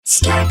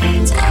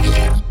Scarpins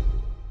Avenue.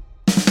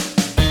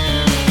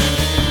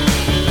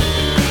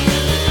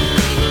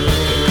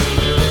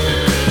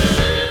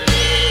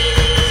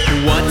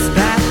 What's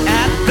that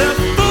at the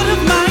foot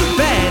of my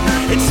bed?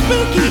 It's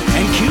spooky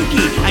and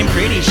kooky, I'm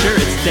pretty sure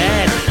it's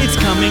dead. It's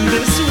coming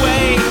this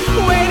way.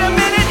 Wait a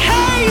minute,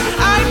 hey,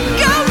 I'm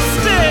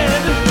ghosted!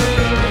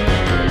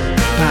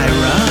 By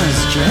Roz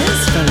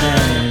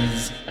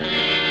Dresfeles.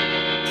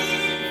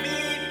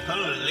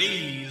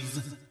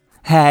 Please.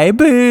 Hey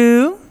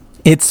boo,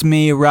 it's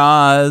me,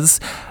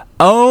 Roz.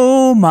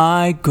 Oh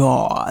my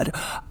god,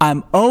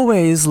 I'm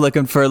always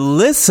looking for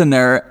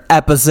listener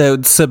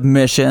episode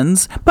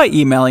submissions by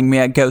emailing me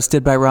at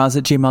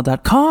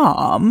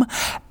ghostedbyroz@gmail.com.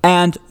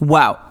 And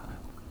wow,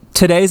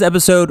 today's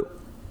episode,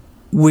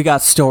 we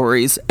got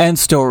stories and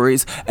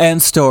stories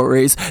and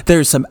stories.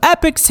 There's some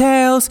epic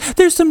tales,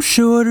 there's some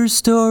shorter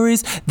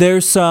stories,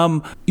 there's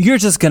some you're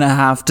just gonna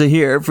have to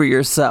hear for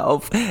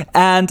yourself.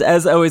 And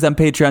as always, on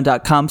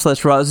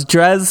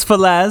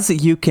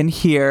patreon.com/RozDresfeles, you can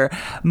hear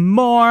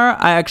more.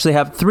 I actually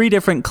have 3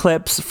 different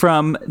clips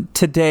from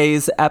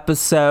today's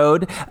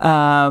episode.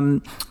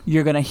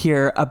 You're gonna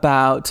hear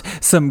about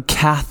some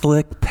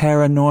Catholic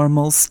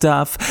paranormal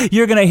stuff.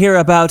 You're gonna hear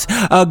about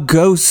a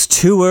ghost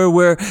tour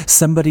where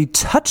somebody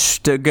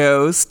touched a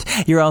ghost.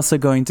 You're also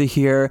going to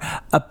hear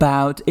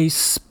about a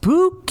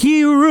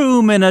spooky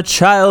room in a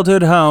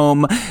childhood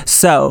home.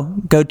 So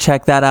go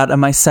check that out on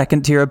my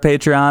second tier of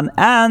Patreon.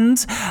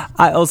 And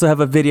I also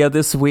have a video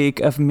this week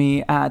of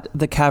me at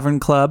the Cavern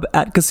Club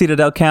at Casita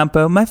del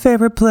Campo, my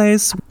favorite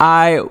place.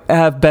 I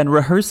have been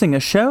rehearsing a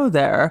show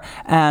there,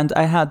 and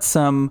I had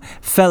some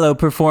fellow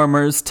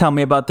performers tell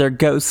me about their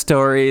ghost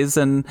stories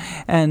and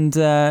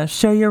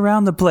show you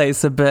around the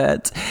place a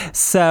bit.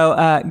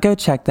 So go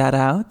check that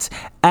out.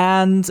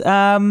 And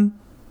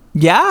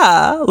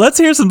yeah, let's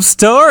hear some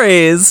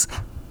stories.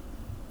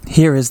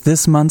 Here is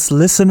this month's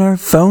listener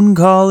phone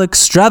call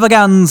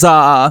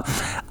extravaganza.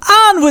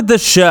 On with the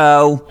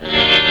show.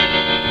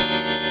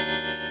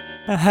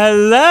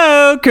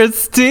 Hello,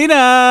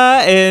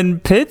 Christina in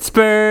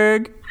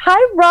Pittsburgh. Hi,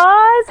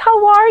 Roz.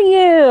 How are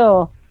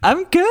you?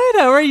 I'm good.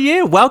 How are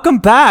you? Welcome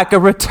back, a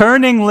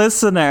returning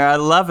listener. I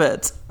love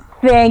it.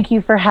 Thank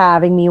you for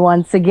having me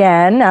once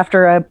again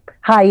after a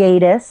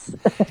hiatus.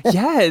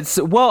 Yes.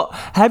 Well,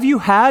 have you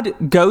had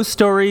ghost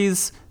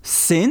stories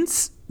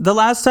since the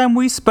last time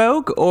we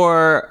spoke,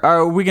 or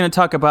are we going to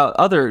talk about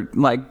other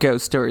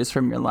ghost stories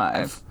from your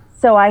life?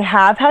 So I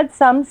have had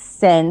some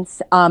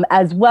since,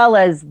 as well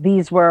as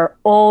these were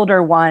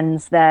older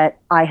ones that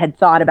I had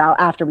thought about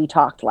after we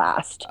talked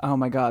last. Oh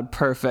my God,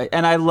 perfect.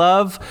 And I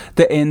love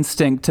the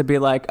instinct to be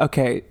like,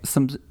 okay,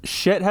 some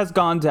shit has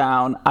gone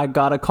down. I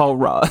gotta call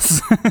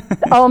Roz.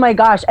 Oh my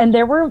gosh. And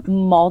there were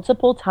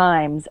multiple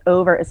times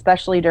over,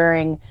 especially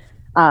during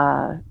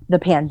the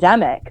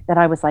pandemic, that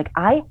I was like,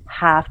 I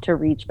have to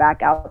reach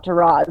back out to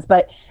Roz.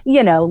 But,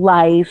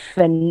 life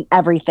and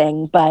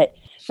everything. But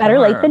better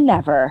late than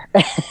never.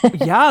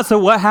 Yeah, so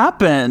what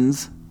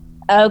happened?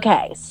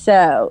 Okay,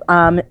 so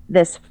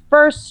this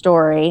first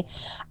story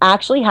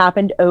actually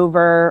happened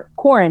over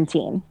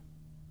quarantine.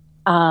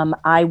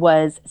 I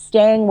was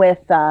staying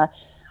with a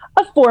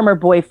former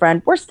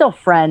boyfriend. We're still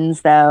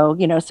friends, though,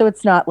 so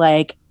it's not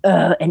like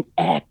an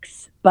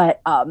ex. But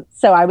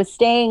so I was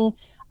staying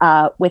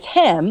with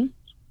him,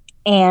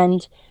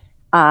 and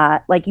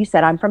like you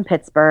said, I'm from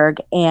Pittsburgh,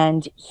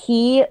 and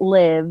he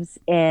lives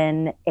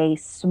in a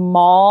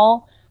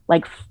small,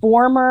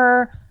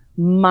 former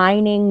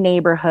mining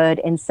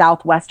neighborhood in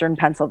southwestern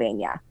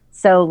Pennsylvania.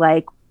 So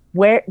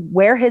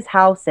where his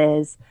house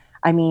is,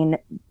 I mean,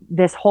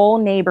 this whole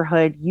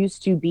neighborhood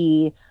used to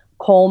be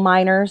coal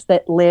miners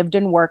that lived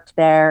and worked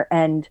there.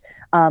 And,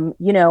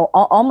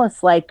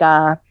 almost like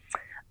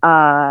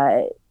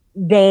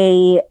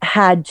they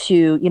had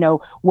to,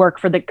 work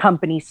for the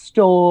company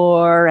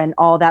store and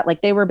all that.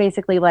 They were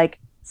basically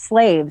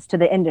slaves to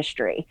the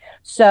industry.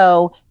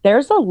 So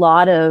there's a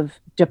lot of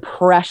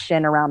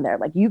depression around there.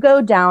 You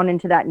go down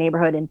into that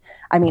neighborhood, and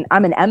I mean,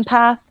 I'm an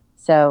empath,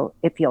 so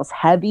it feels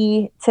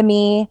heavy to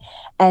me.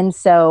 And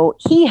so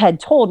he had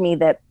told me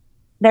that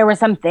there were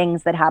some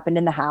things that happened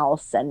in the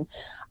house, and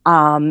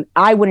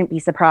I wouldn't be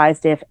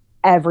surprised if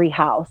every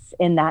house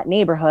in that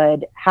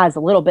neighborhood has a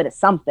little bit of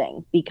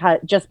something because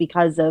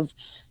of,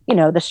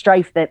 the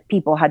strife that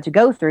people had to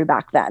go through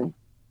back then.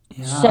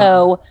 Yeah.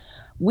 So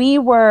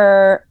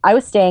I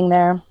was staying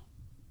there.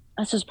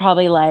 This was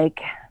probably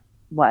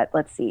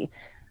let's see,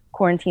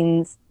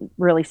 quarantines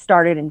really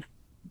started in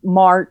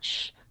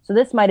March. So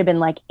this might've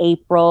been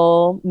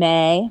April,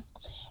 May,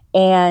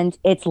 and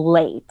it's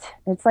late.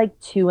 It's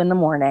 2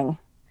 a.m.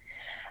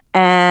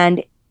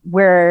 and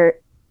we're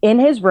in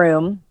his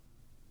room.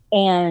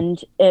 And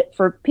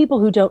for people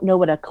who don't know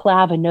what a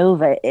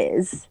clavinova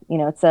is,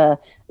 it's an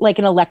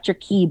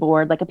electric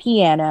keyboard, like a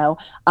piano,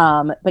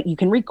 but you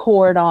can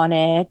record on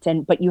it,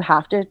 but you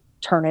have to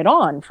turn it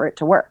on for it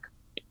to work.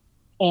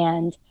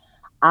 And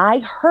I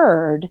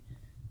heard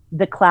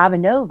the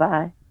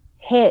clavinova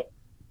hit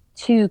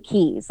 2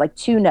 keys,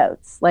 2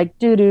 notes,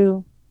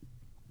 doo-doo.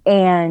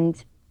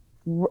 And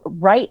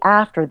right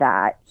after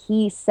that,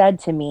 he said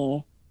to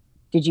me,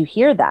 "Did you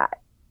hear that?"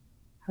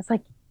 I was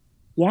like,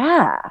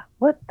 "Yeah,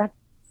 what? That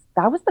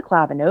was the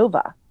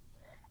Clavinova."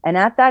 And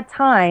at that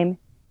time,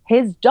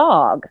 his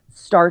dog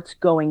starts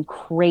going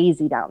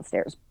crazy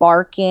downstairs,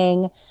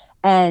 barking.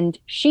 And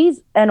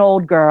she's an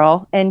old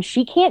girl and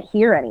she can't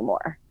hear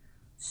anymore.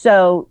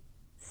 So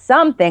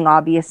something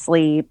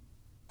obviously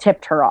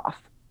tipped her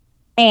off.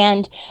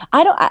 And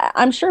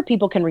I'm sure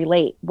people can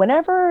relate.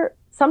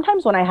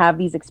 Sometimes when I have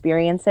these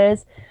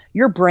experiences,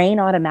 your brain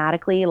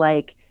automatically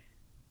like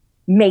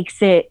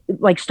makes it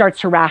like starts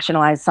to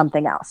rationalize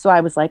something else. So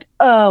I was like,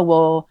 oh,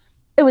 well,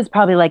 it was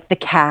probably like the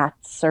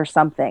cats or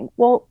something.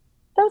 Well,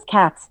 those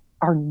cats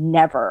are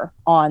never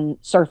on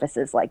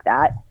surfaces like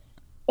that.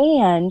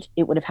 And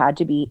it would have had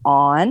to be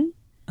on.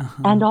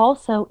 And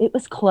also, it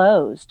was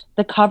closed.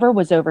 The cover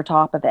was over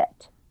top of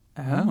it.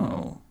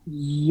 Oh.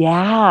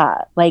 Yeah,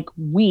 like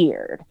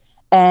weird.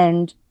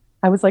 And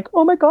I was like,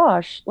 oh my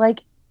gosh,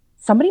 like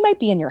somebody might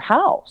be in your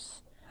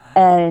house.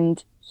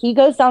 And he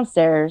goes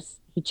downstairs,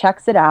 he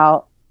checks it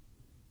out,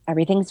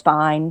 everything's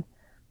fine.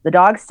 The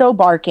dog's still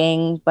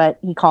barking, but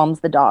he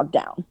calms the dog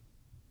down.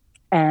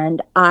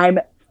 And I'm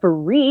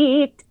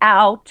freaked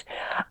out.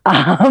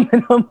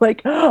 And I'm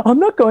like, oh, I'm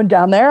not going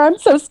down there. I'm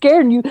so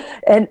scared.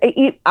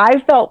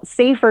 I felt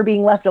safer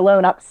being left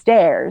alone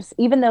upstairs,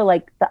 even though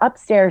like the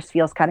upstairs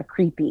feels kind of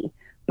creepy.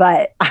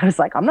 But I was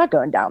like, I'm not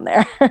going down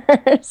there.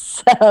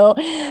 So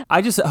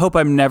I just hope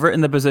I'm never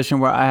in the position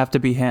where I have to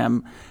be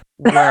him,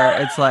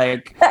 where it's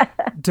like,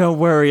 don't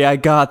worry, I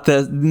got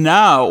this.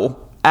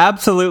 No,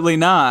 absolutely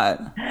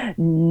not.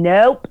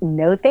 Nope,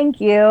 no, thank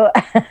you.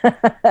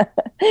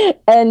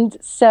 And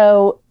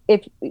so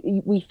if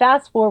we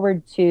fast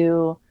forward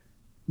to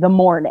the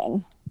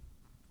morning,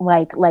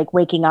 like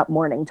waking up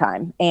morning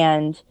time,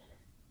 and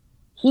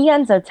he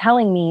ends up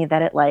telling me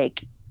that at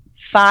like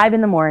 5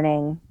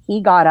 a.m,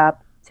 he got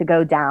up to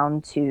go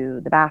down to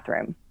the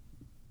bathroom,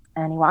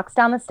 and he walks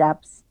down the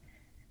steps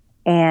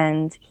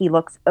and he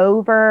looks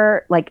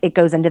over, like it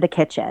goes into the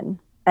kitchen,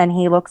 and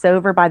he looks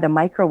over by the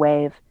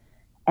microwave,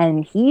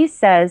 and he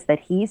says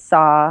that he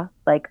saw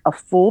like a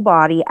full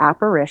body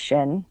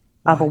apparition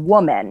of a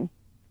woman,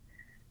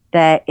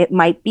 that it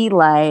might be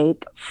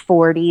like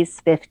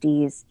 40s,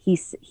 50s.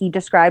 He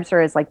describes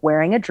her as like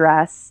wearing a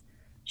dress.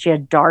 She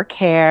had dark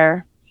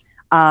hair.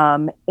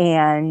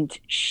 And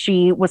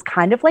she was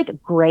kind of like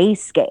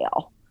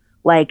grayscale,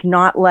 like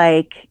not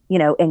like,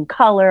 in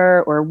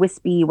color or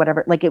wispy,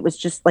 whatever. Like it was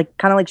just like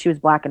kind of like she was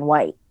black and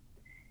white.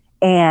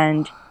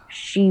 And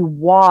she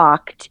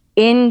walked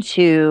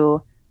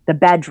into the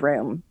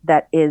bedroom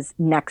that is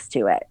next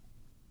to it.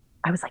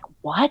 I was like,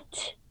 what?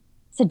 I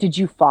said, did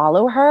you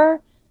follow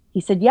her? He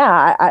said,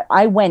 yeah,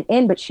 I went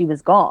in, but she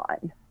was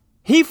gone.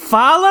 He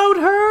followed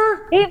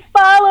her? He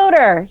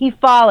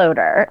followed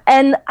her.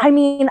 And I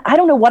mean, I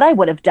don't know what I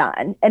would have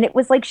done. And it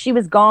was like she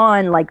was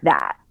gone like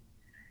that.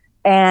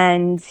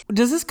 And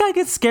does this guy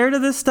get scared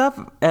of this stuff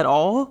at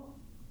all?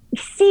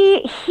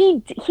 See,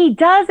 he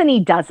does and he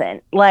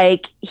doesn't.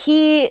 Like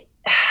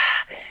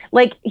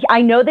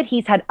I know that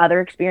he's had other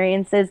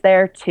experiences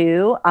there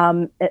too,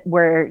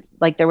 where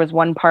like there was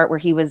one part where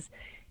he was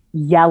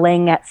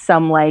yelling at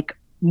some like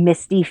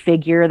misty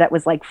figure that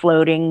was like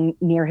floating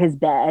near his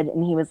bed,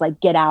 and he was like,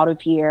 get out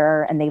of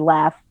here, and they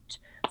left.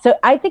 So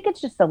I think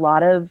it's just a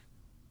lot of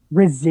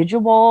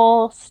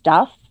residual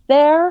stuff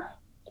there.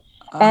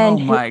 Oh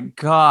my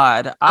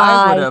God.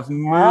 I would have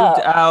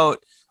moved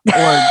out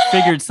or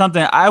figured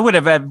something. I would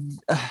have had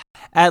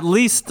at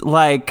least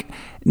like,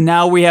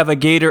 now we have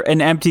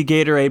an empty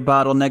Gatorade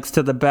bottle next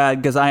to the bed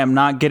because I am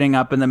not getting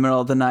up in the middle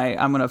of the night.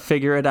 I'm going to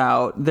figure it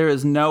out. There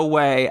is no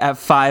way at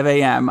 5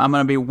 a.m. I'm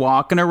going to be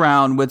walking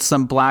around with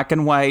some black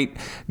and white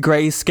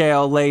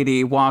grayscale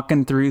lady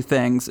walking through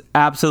things.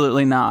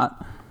 Absolutely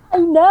not. I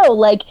know.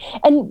 Like,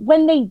 and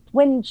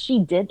when she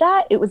did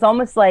that, it was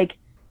almost like,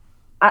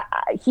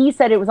 he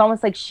said it was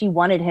almost like she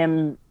wanted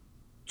him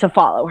to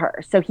follow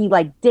her. So he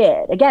like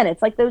did. Again,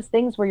 it's like those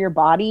things where your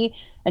body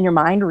and your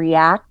mind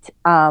react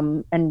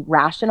and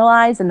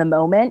rationalize in the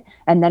moment.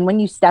 And then when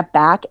you step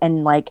back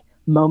and like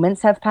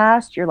moments have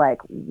passed, you're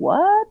like,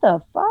 what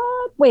the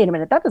fuck? Wait a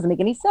minute, that doesn't make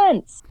any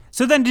sense.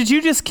 So then did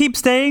you just keep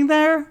staying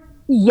there?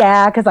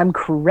 Yeah, because I'm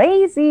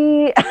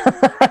crazy.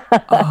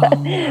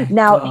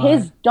 Now, God.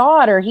 His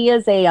daughter, he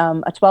has a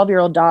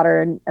 12-year-old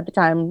daughter, and at the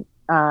time,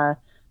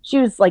 she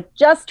was like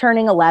just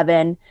turning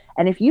 11.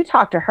 And if you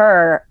talk to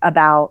her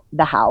about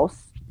the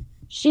house,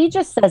 she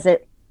just says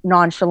it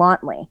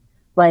nonchalantly.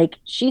 Like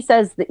she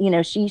says that,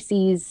 she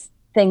sees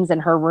things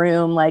in her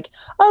room like,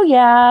 oh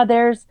yeah,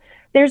 there's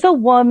a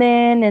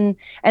woman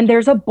and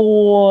there's a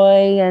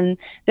boy and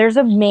there's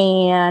a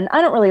man.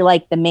 I don't really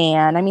like the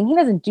man. I mean, he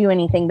doesn't do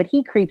anything, but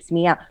he creeps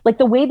me out. Like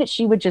the way that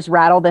she would just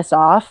rattle this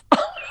off,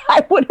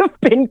 I would have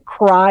been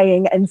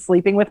crying and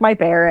sleeping with my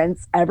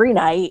parents every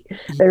night.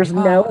 There's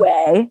no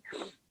way.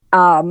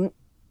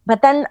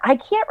 But then I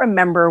can't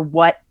remember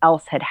what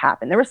else had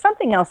happened. There was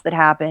something else that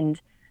happened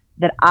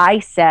that I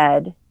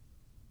said,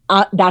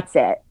 that's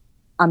it.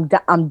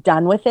 I'm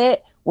done with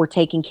it. we're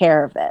taking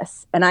care of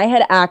this. And I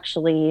had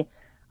actually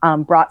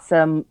brought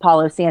some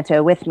Palo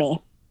Santo with me,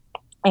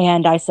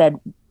 and I said,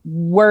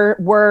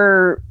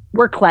 we're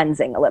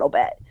cleansing a little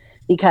bit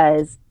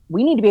because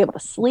we need to be able to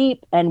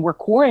sleep, and we're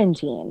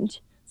quarantined.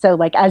 So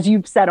like, as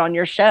you've said on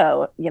your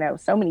show,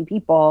 so many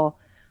people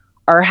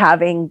are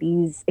having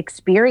these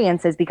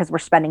experiences because we're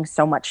spending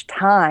so much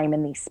time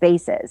in these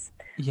spaces.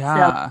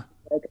 Yeah.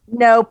 So,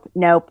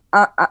 nope.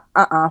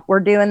 We're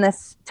doing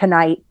this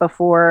tonight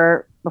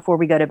before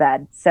we go to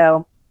bed.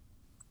 So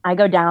I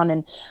go down,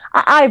 and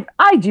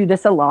I do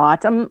this a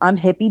lot. I'm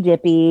hippy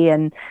dippy,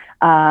 and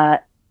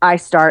I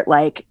start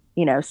like,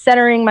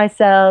 centering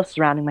myself,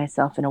 surrounding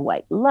myself in a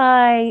white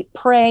light,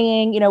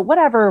 praying,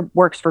 whatever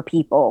works for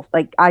people.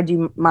 Like, I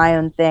do my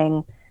own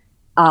thing.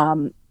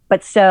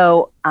 But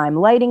so I'm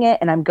lighting it,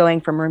 and I'm going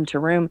from room to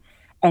room,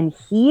 and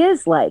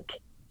he's like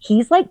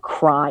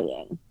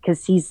crying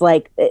because he's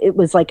like, it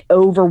was like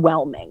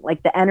overwhelming.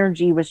 Like, the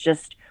energy was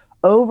just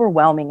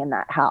overwhelming in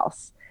that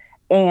house.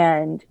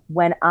 And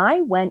when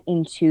I went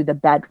into the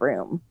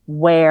bedroom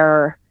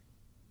where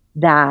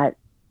that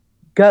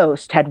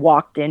ghost had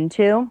walked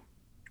into,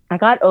 I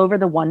got over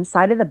the one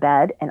side of the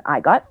bed, and I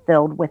got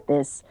filled with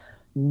this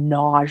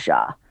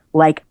nausea,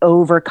 like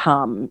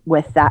overcome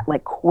with that,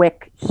 like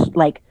quick,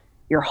 like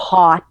you're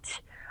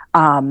hot.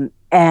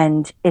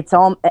 And it's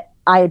all,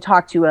 I had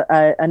talked to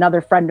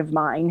another friend of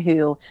mine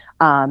who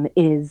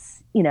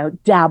is,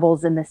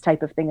 dabbles in this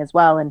type of thing as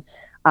well.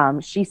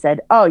 And she said,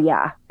 oh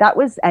yeah, that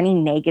was any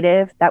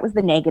negative. That was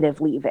the negative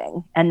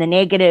leaving. And the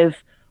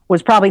negative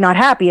was probably not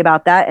happy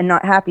about that and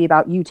not happy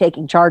about you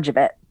taking charge of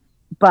it.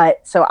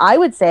 But so I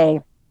would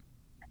say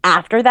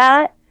after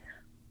that,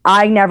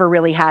 I never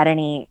really had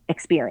any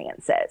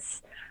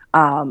experiences.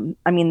 I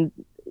mean,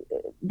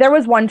 there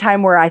was one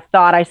time where I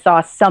thought I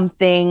saw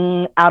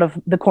something out of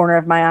the corner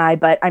of my eye,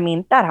 but I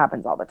mean, that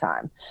happens all the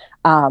time.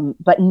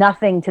 But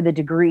nothing to the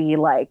degree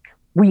like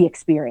we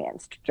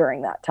experienced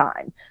during that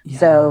time. Yeah.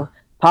 So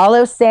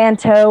Palo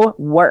Santo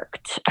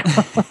worked.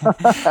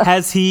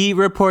 Has he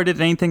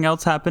reported anything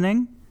else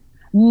happening?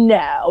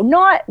 No,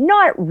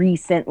 not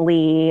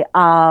recently.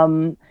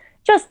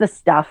 Just the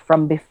stuff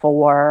from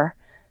before.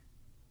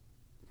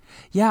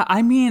 Yeah,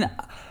 I mean,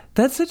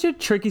 that's such a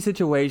tricky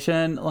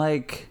situation.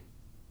 Like,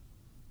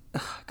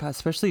 God,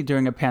 especially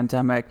during a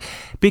pandemic,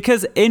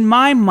 because in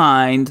my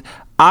mind,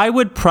 I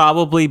would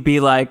probably be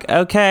like,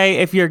 okay,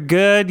 if you're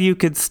good, you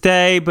could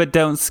stay, but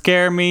don't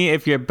scare me.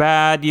 If you're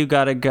bad, you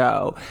gotta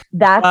go.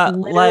 That's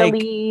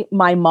literally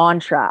my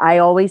mantra. I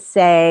always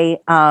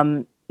say,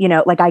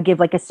 like I give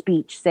like a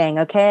speech saying,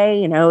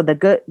 okay,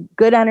 the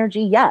good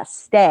energy, yes,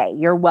 stay,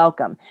 you're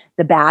welcome.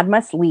 The bad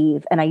must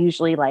leave. And I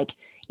usually like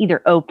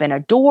either open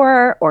a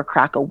door or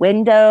crack a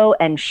window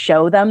and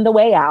show them the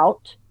way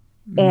out.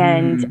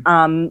 And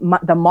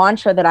the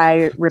mantra that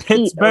I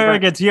repeat,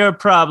 Pittsburgh, it's your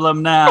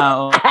problem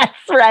now.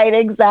 That's right,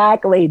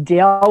 exactly.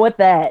 Deal with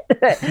it.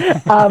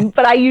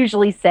 But I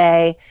usually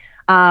say,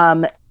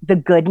 the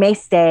good may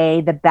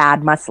stay, the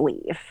bad must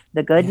leave.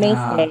 The good may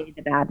stay,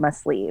 the bad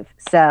must leave.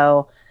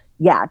 So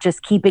yeah,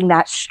 just keeping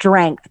that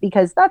strength,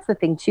 because that's the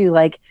thing too.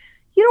 Like,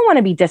 you don't want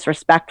to be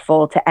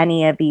disrespectful to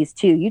any of these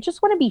too. You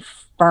just want to be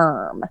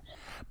firm.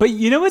 But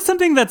what's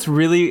something that's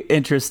really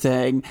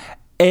interesting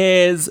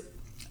is,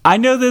 I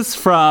know this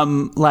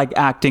from like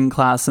acting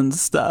class and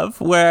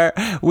stuff, where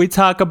we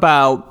talk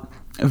about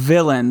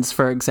villains,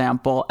 for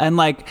example, and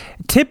like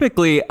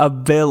typically a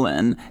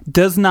villain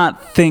does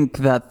not think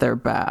that they're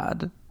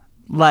bad.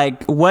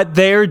 Like, what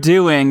they're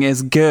doing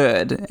is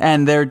good,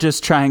 and they're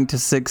just trying to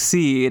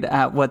succeed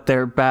at what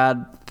their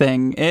bad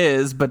thing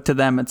is, but to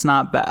them it's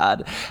not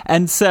bad.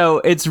 And so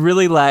it's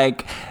really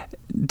like,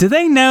 do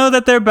they know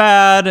that they're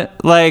bad?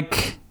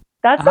 Like,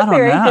 that's a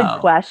very good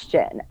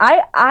question.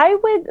 I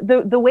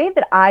would, the way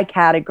that I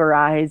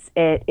categorize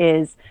it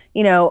is,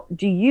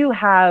 do you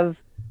have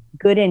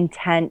good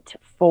intent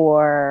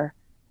for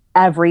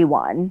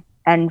everyone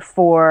and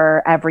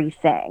for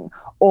everything?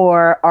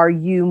 Or are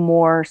you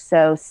more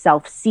so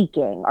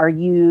self-seeking? Are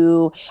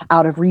you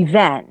out of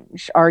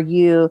revenge? Are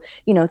you,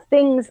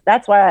 things?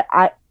 That's why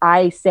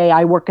I say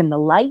I work in the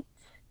light.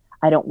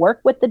 I don't work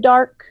with the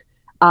dark.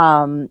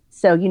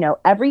 So,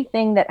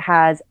 everything that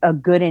has a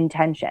good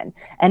intention,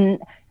 and,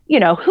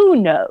 who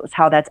knows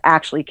how that's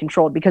actually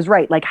controlled, because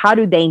like, how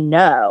do they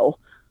know,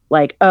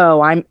 like, oh,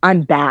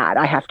 I'm bad,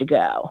 I have to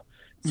go.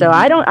 So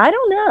I don't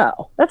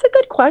know. That's a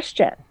good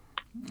question.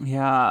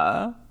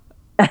 Yeah.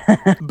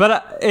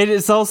 But it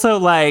is also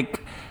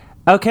like,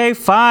 okay,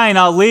 fine,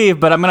 I'll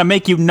leave, but I'm going to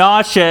make you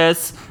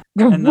nauseous.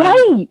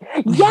 Right.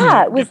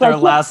 Yeah. It was their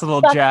like, last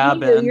little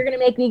jab in. You're going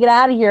to make me get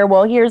out of here.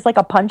 Well, here's like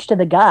a punch to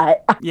the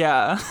gut.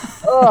 Yeah.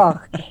 Oh,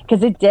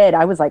 because it did.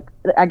 I was like,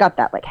 I got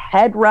that like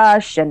head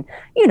rush. And,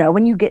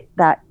 when you get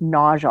that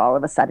nausea, all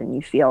of a sudden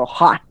you feel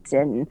hot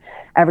and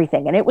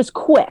everything. And it was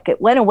quick.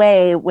 It went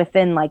away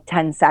within like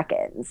 10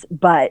 seconds.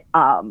 But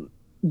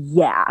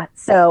yeah.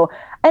 So,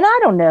 and I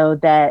don't know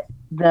that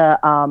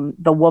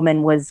the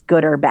woman was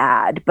good or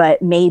bad,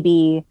 but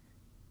maybe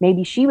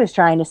she was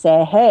trying to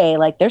say, hey,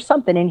 like, there's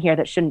something in here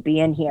that shouldn't be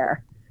in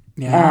here.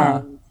 Yeah.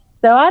 And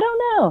So I don't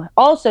know.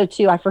 Also,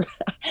 too, I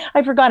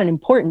forgot an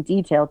important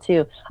detail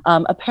too.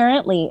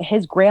 Apparently,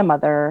 his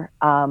grandmother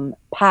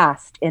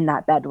passed in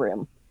that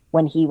bedroom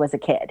when he was a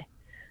kid.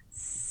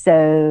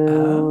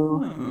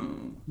 So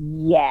Oh.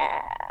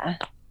 yeah,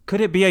 Could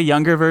it be a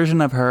younger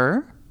version of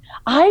her?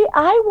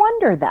 I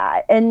wonder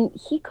that, and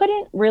he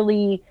couldn't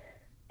really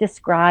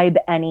describe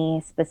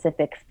any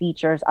specific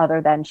features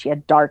other than she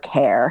had dark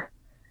hair.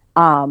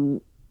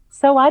 Um,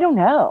 so I don't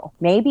know.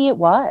 Maybe it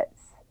was.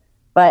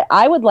 But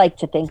I would like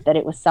to think that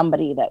it was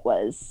somebody that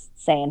was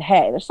saying,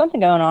 "Hey, there's something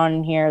going on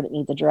in here that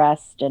needs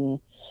addressed." And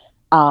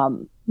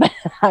um,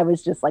 I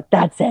was just like,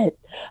 "That's it.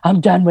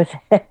 I'm done with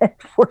it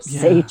for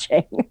Yeah.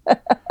 saging."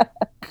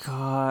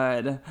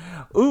 God.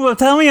 Ooh, well,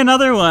 tell me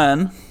another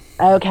one.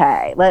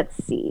 Okay,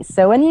 let's see.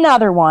 So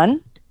another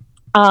one.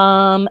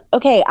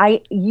 Okay,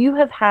 I you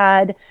have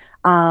had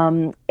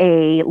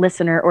a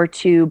listener or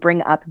two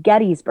bring up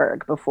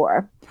Gettysburg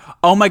before.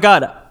 Oh my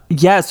God.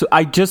 Yes,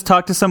 I just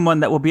talked to someone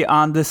that will be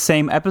on the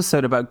same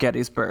episode about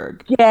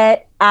Gettysburg.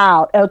 Get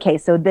out. Okay,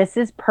 so this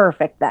is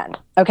perfect then.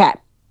 Okay.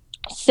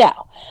 So,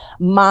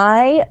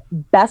 my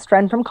best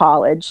friend from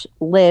college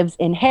lives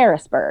in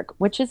Harrisburg,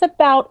 which is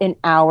about an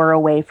hour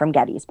away from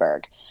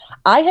Gettysburg.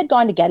 I had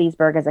gone to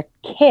Gettysburg as a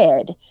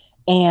kid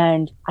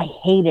and I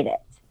hated it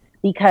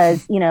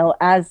because,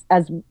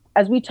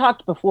 as we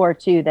talked before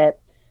too that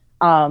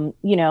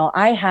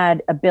I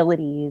had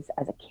abilities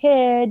as a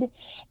kid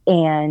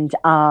and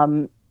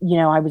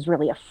I was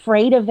really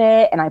afraid of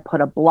it and I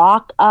put a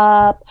block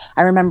up.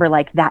 I remember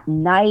like that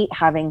night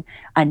having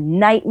a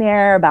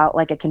nightmare about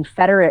like a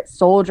Confederate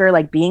soldier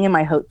like being in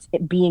my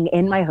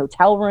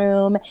hotel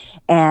room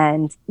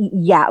and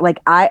yeah, like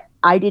I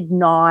didn't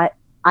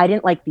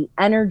like the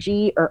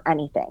energy or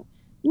anything.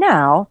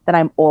 Now that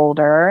I'm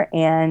older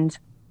and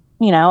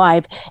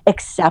I've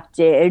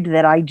accepted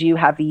that I do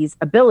have these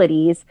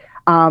abilities,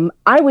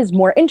 I was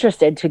more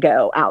interested to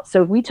go out.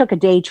 So we took a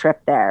day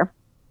trip there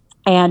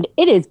and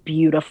it is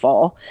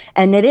beautiful.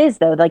 And it is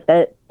though, like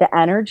the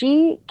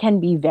energy can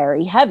be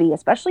very heavy,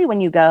 especially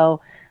when you go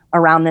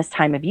around this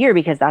time of year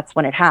because that's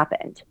when it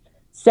happened.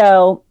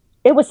 So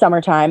it was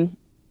summertime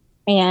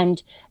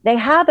and they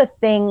have a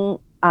thing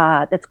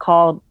that's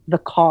called the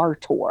car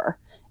tour.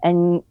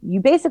 And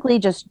you basically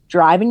just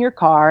drive in your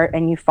car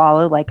and you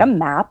follow like a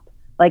map.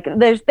 Like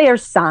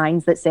there's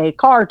signs that say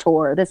car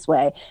tour this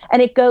way.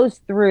 And it goes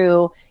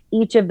through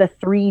each of the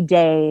 3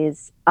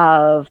 days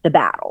of the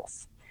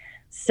battles.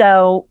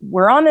 So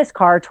we're on this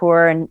car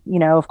tour, and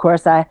of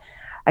course, I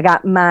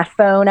got my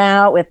phone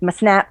out with my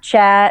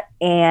Snapchat,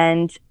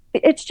 and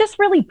it's just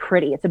really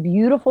pretty. It's a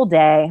beautiful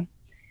day,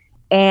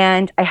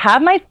 and I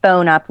have my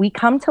phone up. We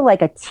come to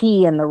like a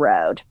T in the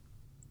road,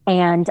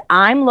 and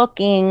I'm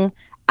looking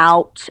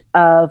out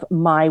of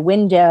my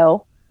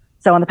window,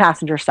 so on the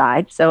passenger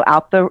side, so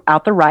out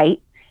the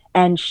right,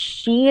 and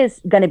she is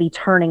going to be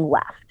turning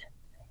left.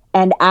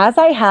 And as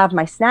I have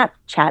my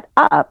Snapchat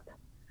up,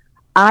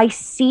 I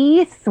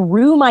see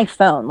through my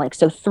phone, like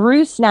so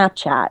through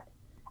Snapchat,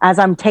 as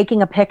I'm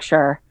taking a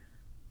picture,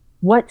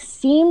 what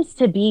seems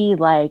to be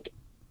like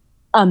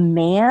a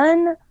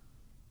man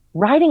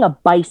riding a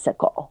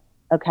bicycle.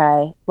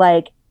 Okay.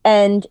 Like,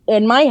 and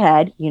in my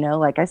head,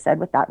 like I said,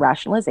 with that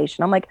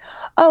rationalization, I'm like,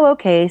 oh,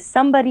 okay,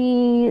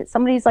 somebody's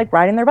like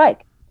riding their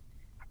bike.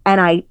 And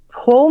I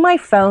pull my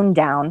phone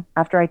down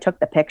after I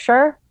took the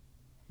picture,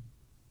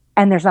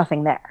 and there's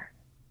nothing there.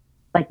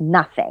 Like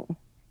nothing.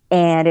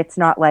 And it's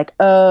not like,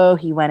 oh,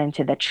 he went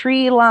into the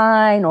tree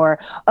line or,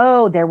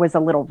 oh, there was a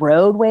little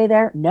roadway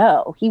there.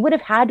 No, he would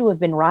have had to have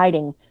been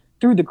riding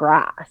through the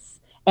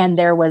grass. And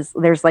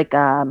there's like,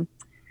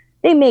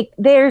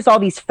 there's all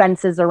these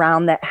fences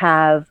around that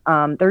have,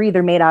 they're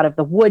either made out of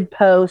the wood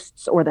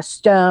posts or the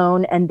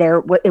stone. And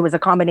it was a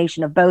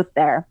combination of both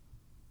there.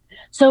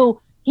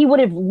 So he would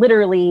have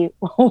literally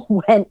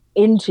went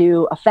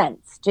into a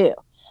fence too.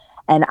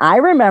 And I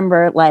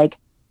remember like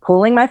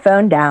pulling my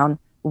phone down,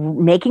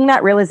 making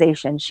that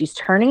realization. She's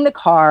turning the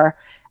car,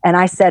 and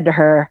I said to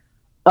her,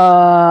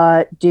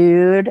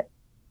 dude,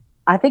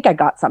 I think I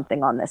got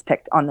something on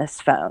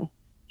this phone.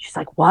 She's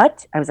like,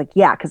 what? I was like,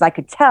 yeah, because I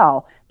could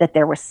tell that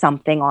there was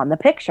something on the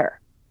picture.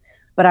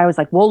 But I was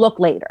like, we'll look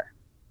later.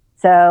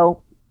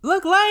 So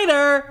Look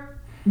later.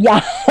 yeah,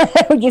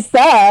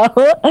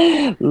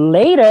 so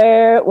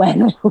later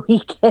when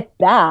we get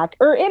back,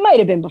 or it might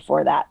have been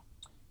before that,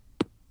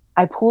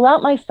 I pull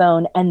out my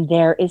phone and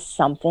there is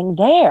something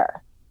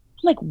there.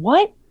 I'm like,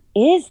 what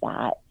is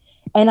that?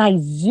 And I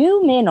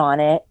zoom in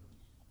on it,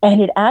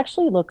 and it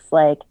actually looks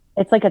like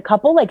it's like a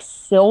couple like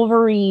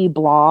silvery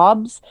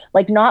blobs,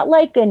 like not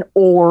like an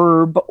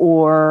orb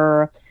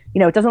or,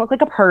 it doesn't look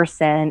like a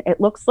person.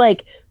 It looks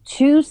like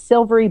two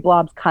silvery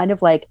blobs, kind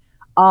of like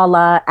a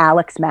la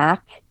Alex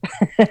Mack.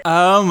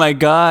 Oh my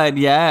God,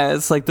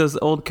 yes, like those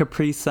old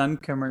Capri Sun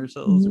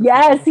commercials.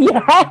 Yes,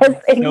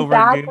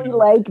 exactly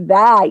like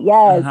that.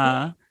 Yes.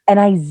 Uh-huh. And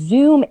I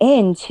zoom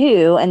in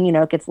too, and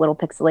it gets a little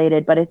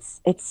pixelated, but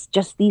it's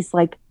just these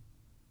like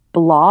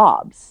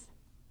blobs.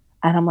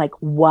 And I'm like,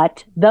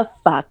 what the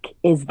fuck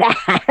is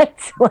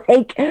that?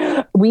 Like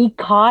we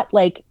caught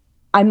like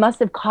I must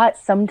have caught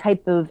some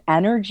type of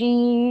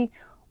energy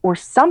or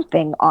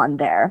something on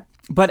there.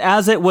 But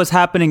as it was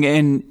happening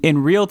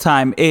in real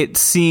time, it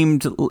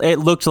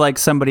looked like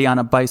somebody on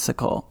a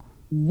bicycle.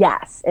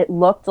 Yes, it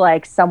looked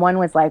like someone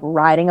was like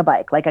riding a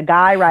bike, like a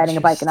guy riding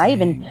a bike. And I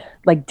even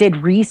like did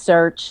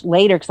research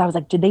later because I was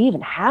like, did they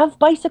even have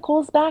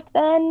bicycles back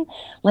then?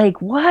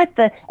 Like what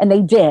the, and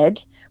they did,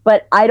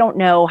 but I don't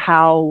know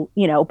how,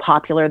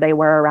 popular they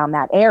were around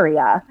that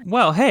area.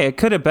 Well, hey, it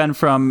could have been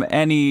from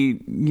any,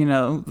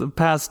 the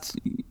past,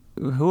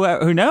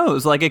 who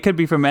knows? Like it could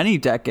be from any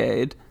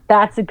decade.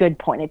 That's a good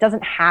point. It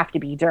doesn't have to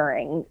be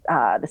during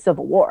the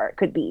Civil War. It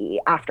could be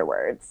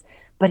afterwards.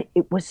 But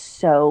it was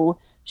so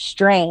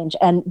strange.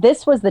 And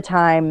this was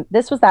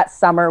that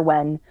summer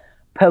when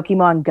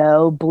Pokemon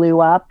Go blew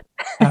up.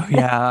 Oh,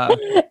 yeah.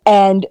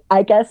 And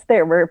I guess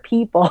there were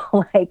people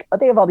like,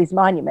 they have all these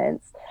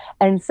monuments.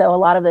 And so a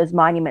lot of those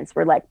monuments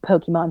were like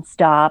Pokemon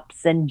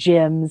stops and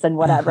gyms and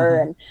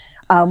whatever.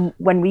 And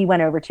when we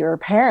went over to her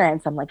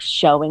parents, I'm like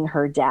showing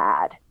her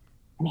dad.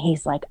 And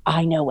he's like,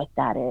 I know what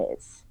that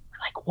is. We're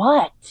like,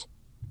 what?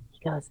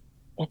 He goes,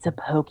 it's a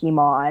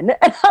Pokemon.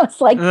 And I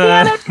was like,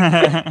 damn it.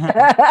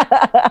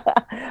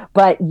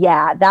 But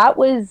yeah, that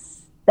was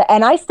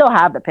and I still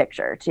have the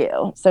picture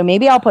too. So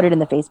maybe I'll put it in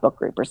the Facebook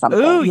group or something.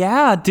 Ooh,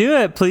 yeah, do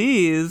it,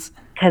 please.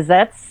 Because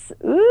that's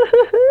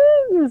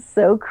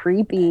so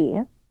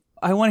creepy.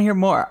 I want to hear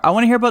more. I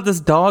want to hear about this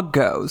dog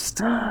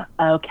ghost.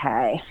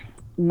 Okay.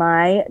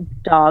 My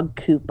dog,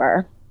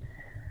 Cooper.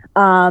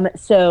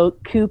 So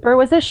Cooper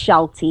was a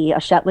Sheltie, a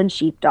Shetland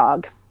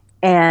sheepdog.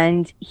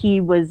 And he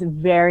was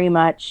very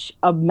much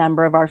a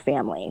member of our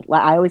family.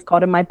 I always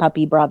called him my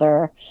puppy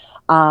brother.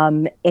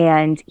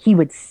 And he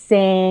would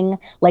sing,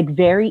 like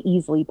very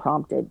easily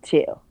prompted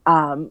too.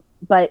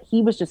 But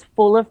he was just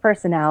full of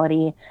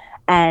personality.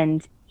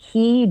 And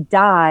he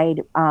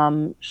died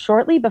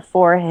shortly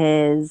before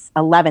his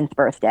 11th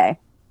birthday.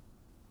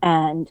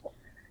 And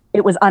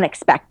it was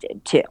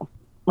unexpected too.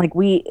 Like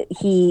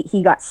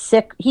he got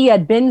sick. He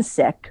had been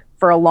sick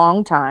for a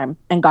long time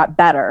and got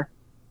better.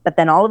 But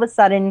then all of a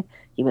sudden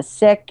he was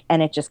sick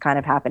and it just kind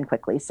of happened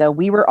quickly. So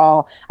we were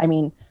all, I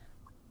mean,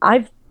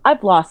 I've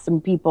lost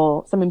some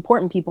people, some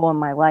important people in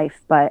my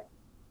life, but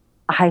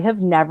I have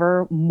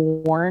never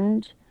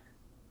mourned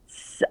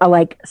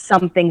like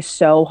something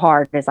so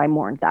hard as I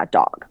mourned that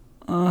dog.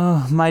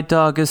 Oh, my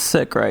dog is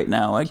sick right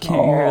now. I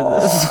can't hear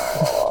this.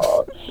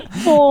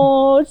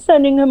 Oh,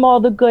 sending him all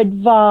the good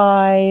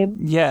vibes.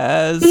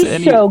 Yes.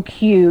 He's so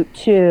cute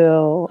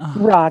too.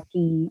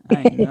 Rocky.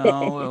 I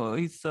know.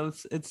 It's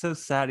so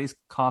sad. He's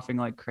coughing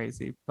like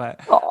crazy,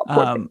 but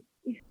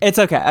it's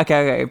okay.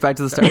 Okay. Back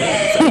to the story.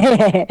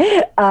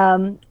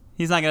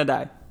 He's not going to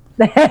die.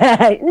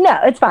 No,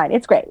 it's fine.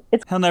 It's great.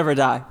 He'll never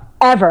die.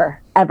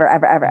 Ever. I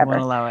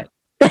won't allow it.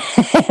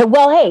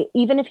 Well, hey,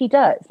 even if he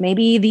does,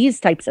 maybe these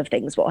types of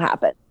things will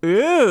happen.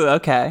 Ooh,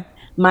 okay.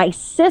 My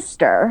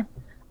sister,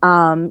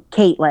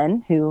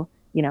 Caitlin, who,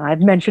 I've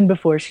mentioned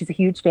before, she's a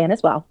huge fan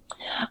as well.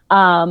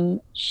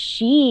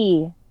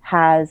 She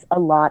has a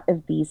lot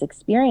of these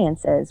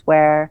experiences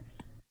where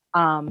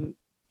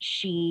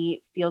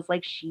she feels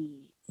like she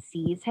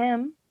sees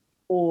him,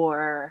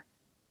 or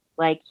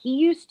like he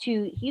used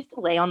to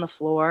lay on the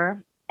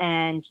floor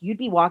and you'd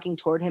be walking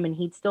toward him and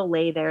he'd still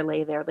lay there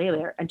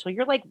until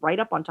you're like right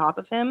up on top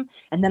of him.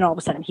 And then all of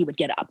a sudden he would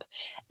get up.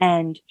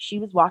 And she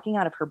was walking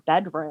out of her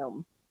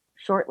bedroom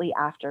shortly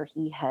after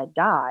he had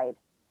died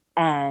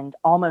and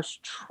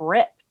almost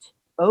tripped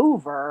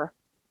over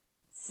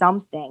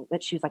something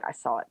that she was like, I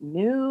saw it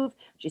move.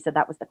 She said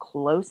that was the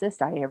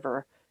closest I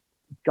ever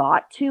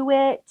got to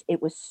it.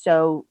 It was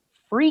so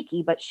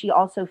freaky, but she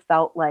also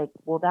felt like,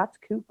 well, that's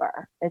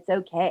Cooper. It's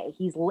okay.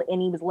 He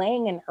was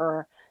laying in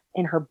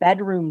her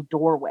bedroom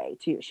doorway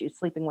too. She was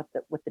sleeping with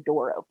the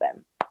door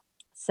open.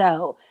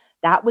 So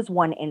that was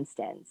one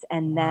instance.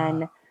 And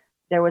then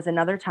there was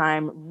another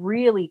time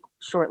really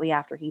shortly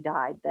after he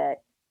died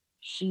that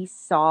she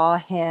saw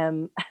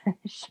him,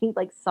 she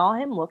like saw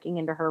him looking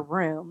into her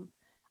room.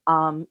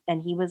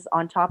 And he was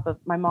on top of,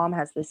 my mom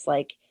has this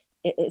like,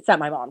 it's at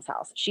my mom's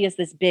house. She has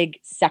this big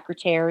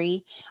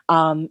secretary.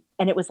 And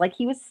it was like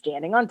he was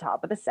standing on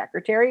top of the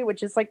secretary,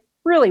 which is like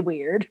really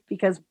weird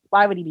because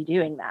why would he be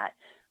doing that?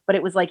 But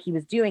it was like he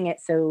was doing it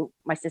so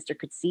my sister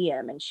could see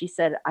him. And she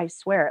said, I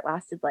swear it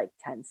lasted like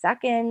 10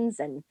 seconds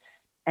and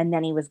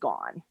then he was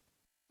gone.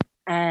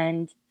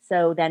 And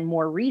so then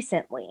more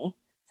recently,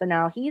 so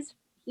now he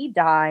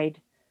died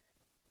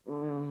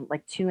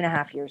like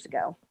 2.5 years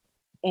ago.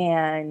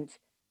 And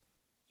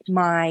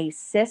my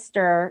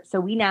sister,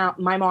 so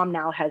my mom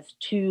now has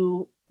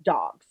 2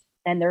 dogs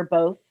and they're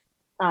both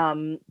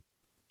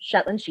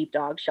Shetland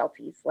sheepdog,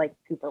 Shelties, like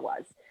Cooper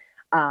was.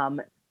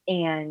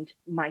 And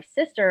my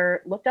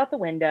sister looked out the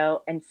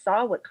window and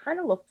saw what kind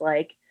of looked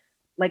like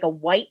a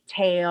white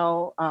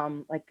tail,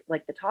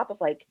 like the top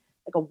of like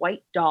a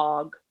white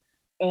dog.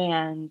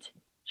 And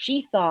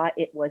she thought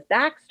it was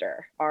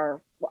Baxter,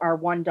 our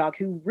one dog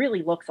who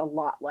really looks a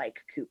lot like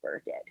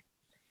Cooper did.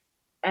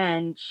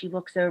 And she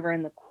looks over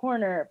in the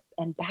corner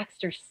and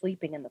Baxter's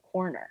sleeping in the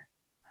corner.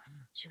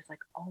 she was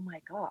like, oh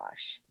my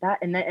gosh,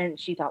 and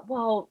she thought,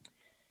 well,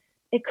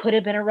 it could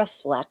have been a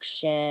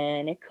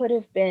reflection. It could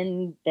have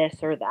been this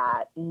or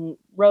that, and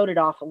wrote it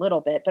off a little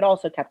bit, but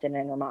also kept it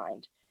in her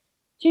mind.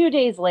 2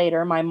 days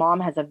later, my mom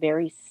has a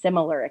very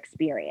similar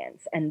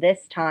experience. And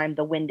this time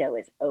the window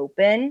is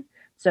open.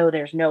 So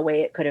there's no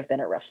way it could have been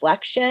a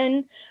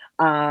reflection.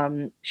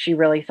 She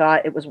really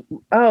thought it was,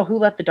 oh, who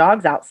let the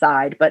dogs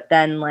outside? But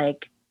then,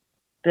 like,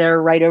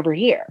 they're right over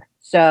here.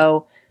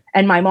 So,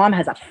 and my mom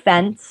has a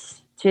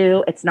fence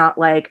too. It's not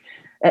like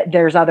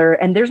there's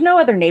no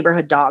other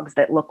neighborhood dogs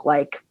that look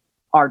like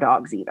our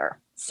dogs either.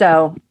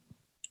 So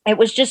it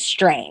was just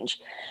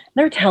strange.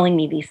 They're telling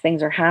me these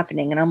things are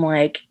happening. And I'm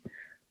like,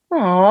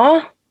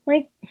 oh,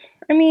 like,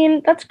 I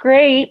mean, that's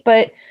great.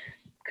 But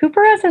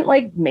Cooper hasn't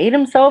like made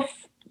himself,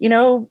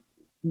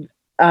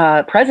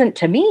 present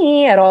to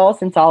me at all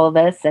since all of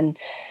this. And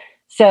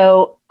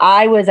so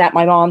I was at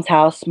my mom's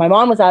house. My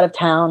mom was out of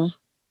town.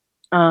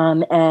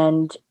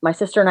 And my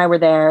sister and I were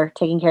there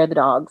taking care of the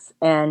dogs.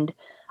 And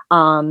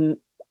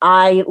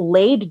I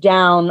laid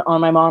down on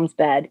my mom's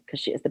bed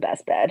because she has the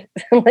best bed.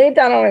 Laid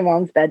down on my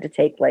mom's bed to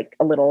take like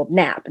a little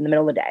nap in the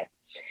middle of the day.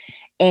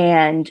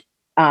 And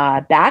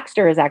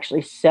Baxter is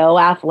actually so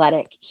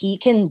athletic. He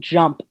can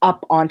jump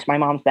up onto my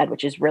mom's bed,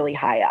 which is really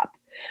high up.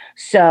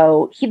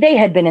 So they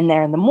had been in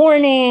there in the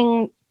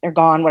morning. They're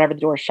gone, whatever,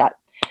 the door's shut.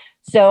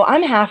 So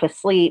I'm half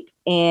asleep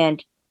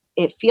and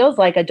it feels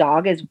like a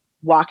dog is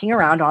walking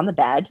around on the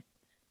bed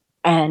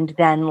and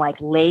then like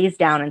lays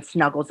down and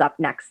snuggles up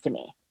next to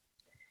me.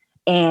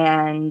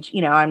 And,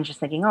 I'm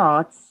just thinking, oh,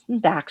 it's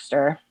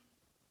Baxter.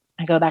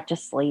 I go back to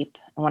sleep.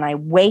 And when I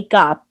wake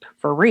up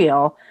for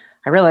real,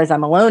 I realize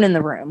I'm alone in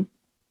the room.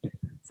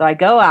 So I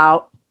go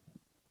out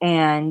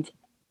and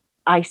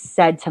I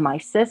said to my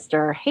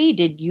sister, hey,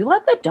 did you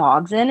let the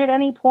dogs in at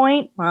any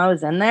point while I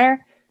was in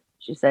there?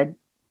 She said,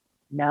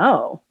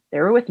 no, they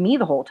were with me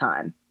the whole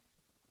time.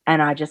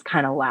 And I just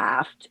kind of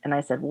laughed. And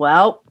I said,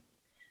 well,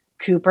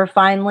 Cooper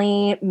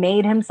finally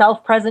made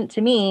himself present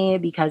to me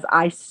because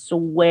I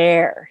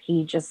swear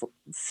he just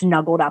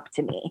snuggled up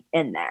to me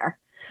in there.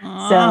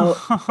 So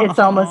it's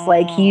almost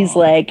like he's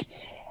like,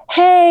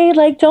 hey,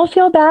 like, don't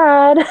feel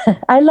bad.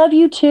 I love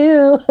you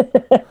too.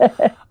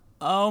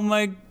 Oh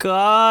my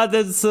God,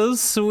 that's so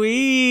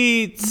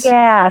sweet.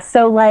 Yeah.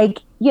 So like,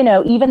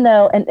 even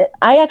though, and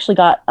I actually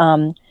got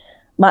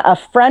a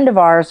friend of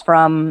ours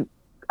from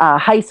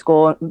high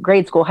school,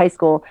 grade school, high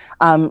school.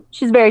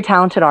 She's a very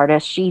talented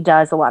artist. She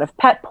does a lot of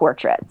pet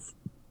portraits.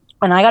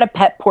 And I got a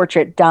pet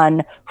portrait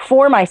done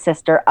for my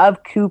sister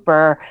of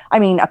Cooper. I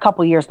mean, a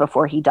couple years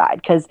before he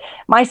died, because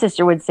my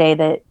sister would say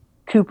that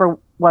Cooper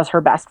was her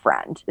best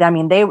friend. I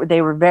mean, they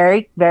were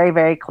very, very,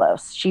 very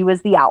close. She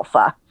was the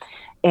alpha.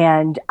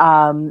 And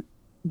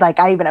like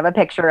I even have a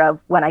picture of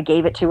when I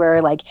gave it to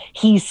her, like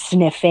he's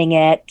sniffing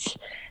it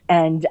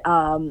and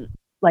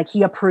like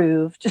he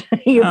approved.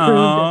 He approved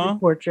of the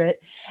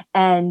portrait.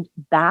 And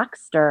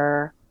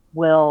Baxter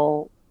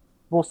will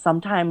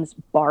sometimes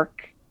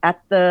bark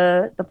at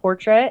the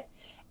portrait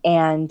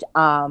and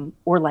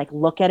or like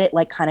look at it,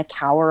 like kind of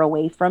cower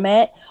away from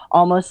it,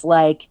 almost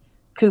like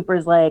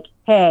Cooper's like,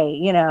 hey,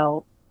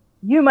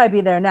 you might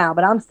be there now,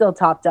 but I'm still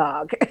top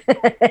dog.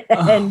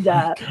 And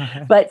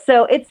but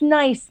so it's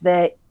nice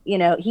that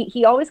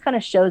he always kind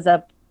of shows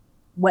up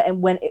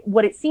when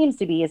what it seems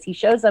to be is he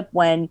shows up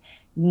when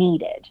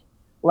needed.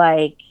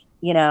 Like,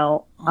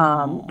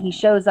 he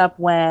shows up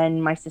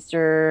when my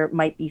sister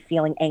might be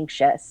feeling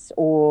anxious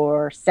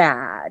or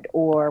sad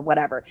or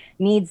whatever,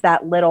 needs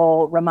that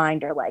little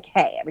reminder like,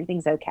 hey,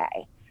 everything's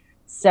okay.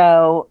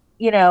 So,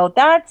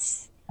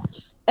 that's,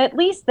 at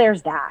least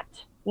there's that,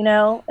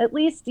 at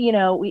least,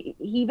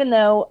 even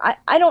though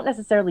I don't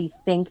necessarily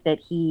think that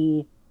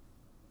he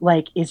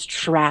like is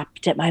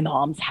trapped at my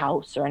mom's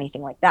house or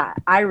anything like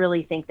that. I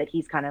really think that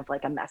he's kind of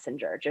like a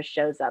messenger, just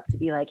shows up to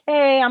be like,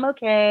 hey, I'm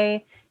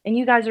okay. And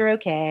you guys are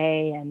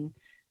okay. And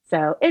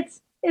so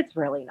it's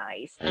really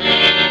nice.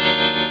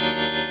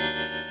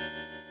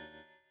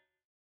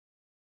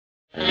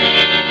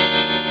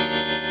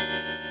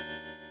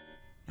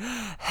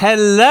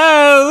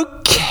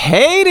 Hello,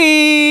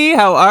 Katie.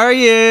 How are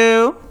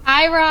you?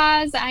 Hi,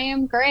 Roz. I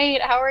am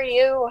great. How are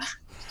you?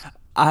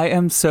 I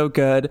am so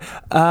good.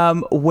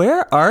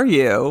 Where are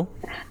you?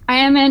 I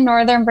am in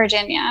Northern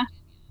Virginia.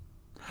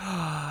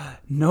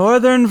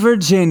 Northern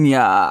Virginia.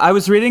 I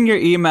was reading your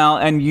email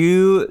and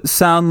you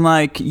sound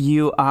like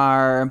you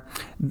are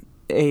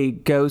a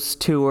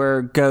ghost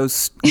tour,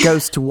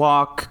 ghost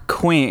walk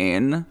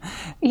queen.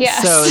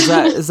 Yes. So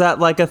is that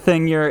like a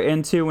thing you're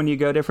into when you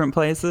go different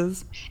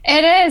places?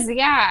 It is,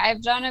 yeah.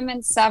 I've done them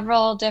in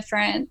several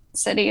different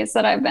cities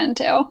that I've been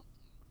to.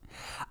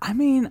 I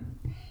mean,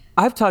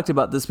 I've talked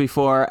about this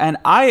before, and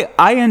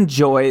I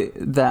enjoy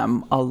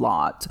them a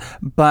lot,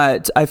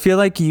 but I feel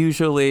like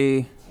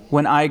usually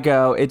when I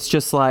go, it's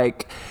just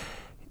like,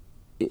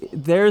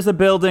 there's a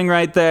building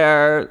right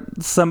there.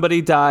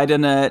 Somebody died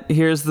in it.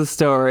 Here's the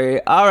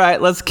story. All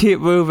right, let's keep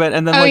moving.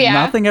 And then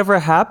nothing ever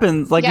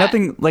happens. Like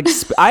nothing, like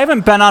I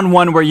haven't been on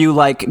one where you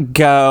like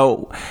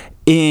go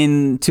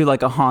into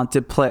like a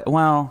haunted place.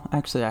 Well,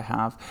 actually I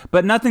have,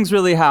 but nothing's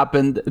really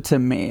happened to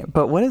me.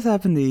 But what has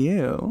happened to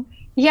you?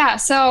 Yeah,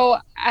 so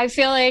I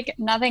feel like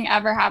nothing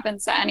ever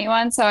happens to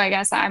anyone, so I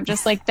guess I'm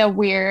just like the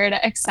weird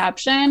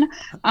exception.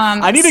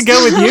 I need to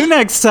go with you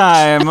next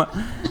time.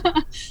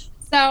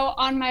 So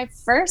on my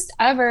first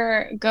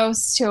ever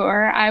ghost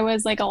tour, I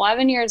was like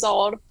 11 years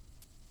old.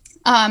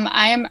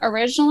 I am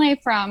originally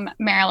from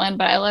Maryland,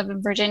 but I live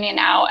in Virginia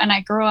now, and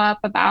I grew up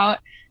about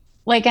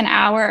like an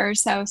hour or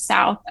so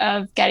south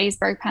of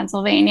Gettysburg,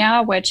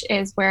 Pennsylvania, which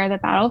is where the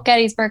Battle of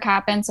Gettysburg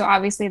happened. So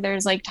obviously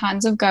there's like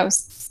tons of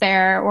ghosts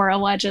there, or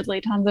allegedly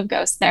tons of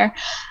ghosts there.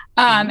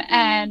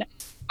 And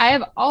I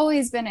have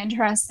always been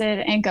interested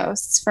in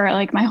ghosts for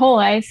like my whole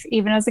life,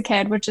 even as a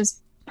kid, which is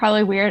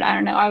probably weird. I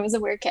don't know. I was a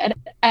weird kid.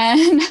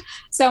 And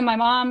so my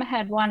mom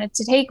had wanted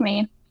to take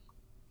me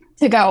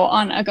to go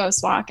on a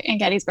ghost walk in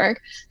Gettysburg.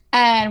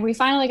 And we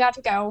finally got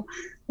to go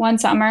one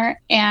summer.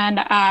 And,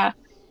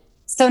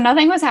 so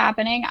nothing was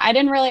happening. I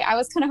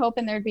was kind of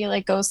hoping there'd be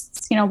like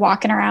ghosts,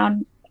 walking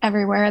around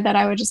everywhere that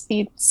I would just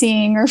be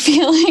seeing or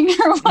feeling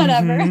or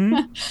whatever.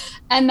 Mm-hmm.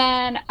 And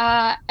then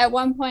at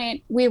one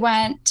point we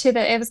went to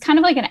it was kind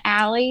of like an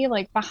alley,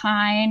 like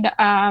behind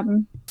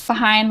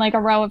like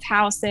a row of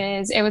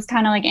houses. It was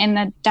kind of like in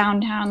the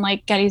downtown,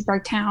 like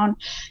Gettysburg town.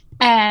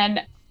 And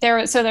there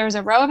was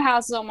a row of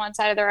houses on one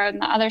side of the road,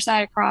 and the other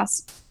side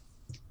across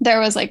there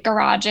was like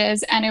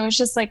garages, and it was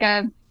just like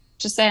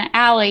just an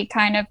alley,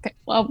 kind of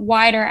a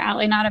wider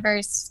alley, not a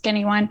very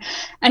skinny one.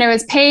 And it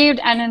was paved.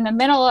 And in the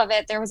middle of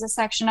it, there was a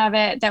section of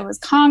it that was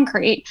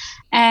concrete.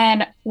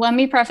 And let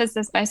me preface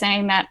this by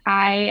saying that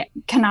I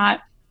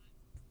cannot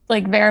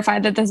like verify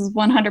that this is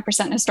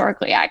 100%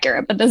 historically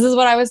accurate, but this is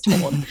what I was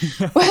told,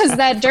 was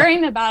that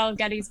during the Battle of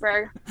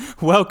Gettysburg.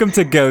 Welcome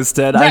to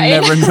Ghosted. Right? I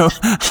never know.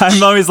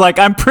 I'm always like,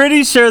 I'm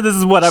pretty sure this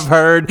is what I've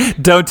heard.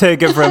 Don't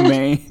take it from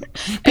me.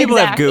 People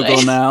have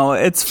Google now.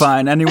 It's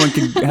fine. Anyone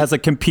has a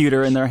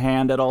computer in their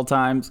hand at all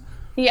times.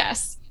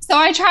 Yes. So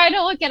I tried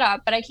to look it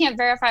up, but I can't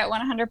verify it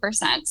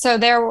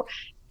 100%.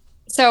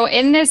 So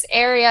in this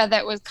area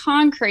that was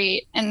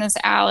concrete in this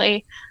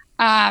alley,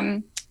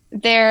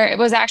 there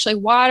was actually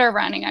water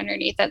running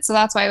underneath it. So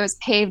that's why it was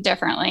paved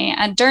differently.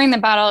 And during the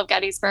Battle of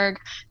Gettysburg,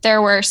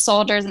 there were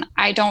soldiers, and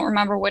I don't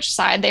remember which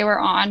side they were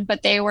on,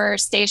 but they were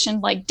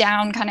stationed like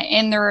down kind of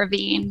in the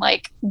ravine,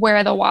 like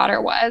where the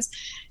water was.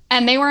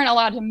 And they weren't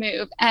allowed to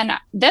move. And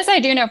this I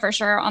do know for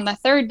sure. On the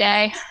third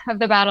day of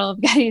the Battle of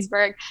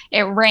Gettysburg,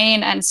 it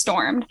rained and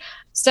stormed.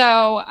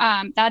 So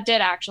that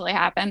did actually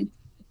happen.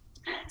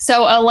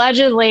 So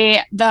allegedly,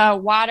 the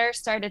water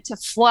started to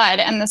flood,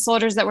 and the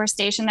soldiers that were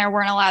stationed there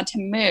weren't allowed to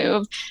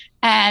move.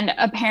 And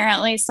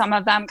apparently some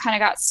of them kind of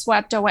got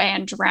swept away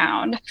and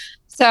drowned.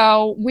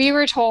 So we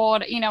were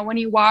told, when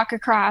you walk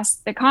across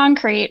the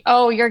concrete,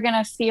 you're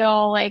going to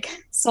feel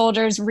like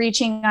soldiers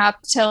reaching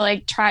up to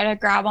like try to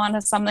grab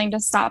onto something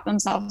to stop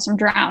themselves from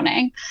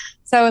drowning.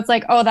 So it's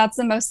like, that's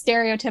the most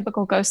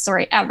stereotypical ghost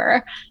story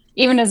ever.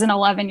 Even as an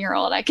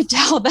 11-year-old, I could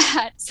tell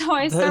that. So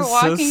I started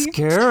walking. That's so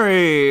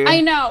scary. I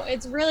know.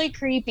 It's really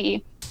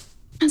creepy.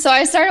 So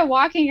I started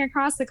walking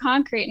across the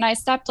concrete, and I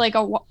stepped like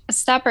a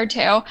step or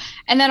two.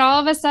 And then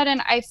all of a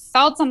sudden I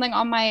felt something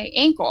on my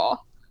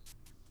ankle.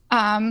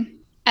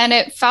 And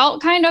it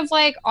felt kind of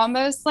like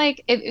almost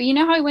like,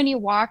 how when you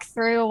walk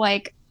through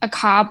like a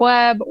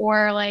cobweb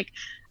or like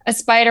a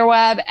spider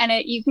web, and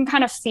you can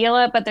kind of feel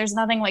it, but there's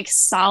nothing like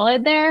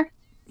solid there.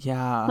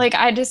 Yeah. Like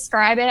I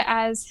describe it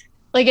as,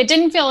 like, it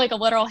didn't feel like a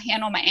literal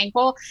hand on my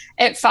ankle.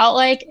 It felt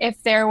like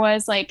if there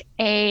was like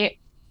a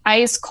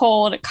ice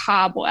cold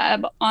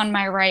cobweb on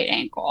my right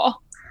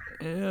ankle.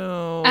 Ew.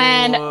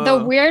 And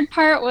the weird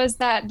part was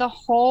that the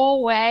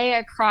whole way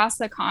across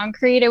the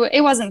concrete,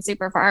 it wasn't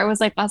super far. It was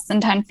like less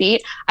than 10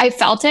 feet. I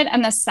felt it.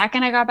 And the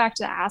second I got back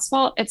to the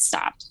asphalt, it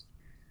stopped.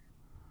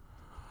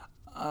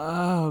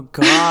 Oh,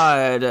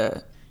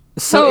 God.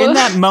 So in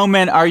that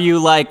moment, are you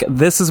like,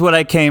 this is what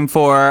I came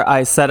for,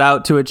 I set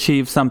out to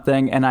achieve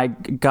something, and I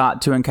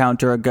got to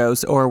encounter a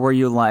ghost? Or were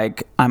you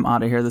like, I'm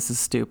out of here, this is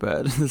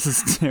stupid, this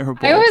is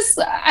terrible?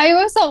 I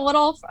was a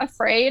little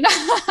afraid.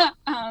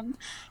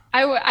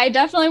 I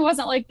definitely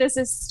wasn't like, this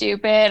is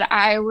stupid.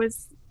 I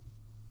was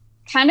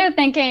kind of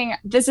thinking,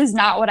 this is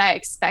not what I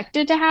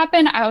expected to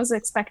happen. I was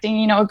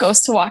expecting, a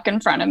ghost to walk in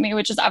front of me,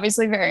 which is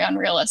obviously very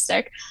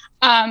unrealistic.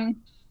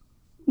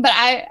 But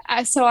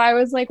I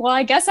was like, well,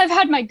 I guess I've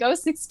had my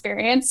ghost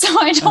experience. So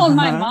I told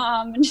my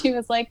mom, and she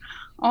was like,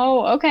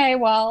 oh, okay,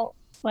 well,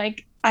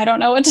 like, I don't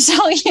know what to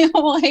tell you.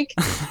 Like,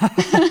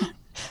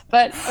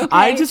 but okay.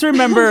 I just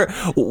remember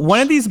one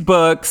of these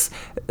books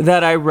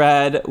that I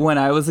read when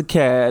I was a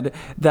kid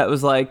that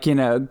was like,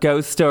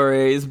 ghost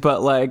stories,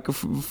 but like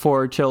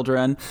for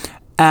children.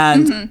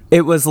 And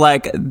it was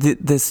like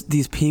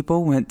these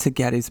people went to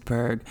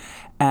Gettysburg.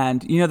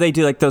 And, they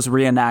do like those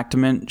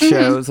reenactment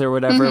shows or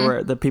whatever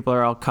where the people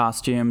are all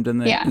costumed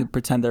and they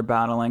pretend they're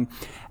battling.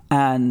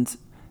 And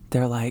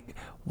they're like,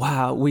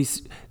 wow,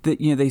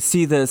 they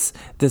see this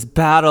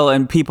battle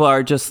and people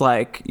are just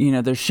like,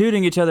 they're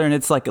shooting each other and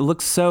it's like, it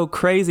looks so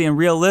crazy and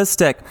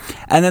realistic.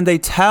 And then they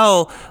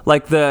tell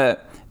like the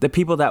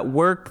people that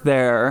work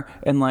there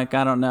in like,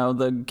 I don't know,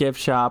 the gift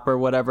shop or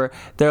whatever,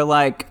 they're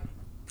like,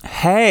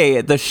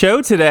 hey, the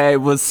show today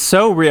was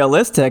so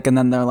realistic. And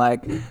then they're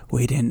like,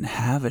 we didn't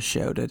have a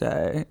show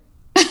today.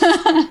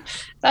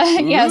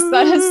 Yes,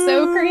 that is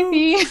so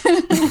creepy.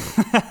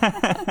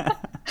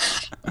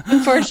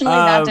 Unfortunately,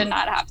 that did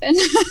not happen.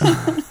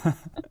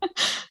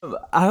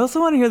 I also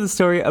want to hear the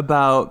story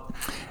about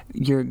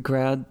your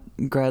grad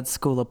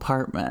school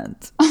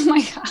apartment. Oh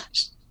my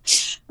gosh.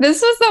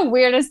 This was the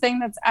weirdest thing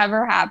that's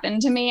ever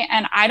happened to me.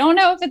 And I don't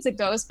know if it's a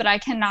ghost, but I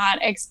cannot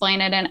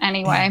explain it in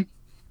any way.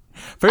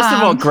 First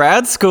of all,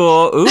 grad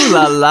school. Ooh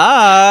la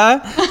la.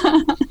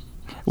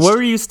 What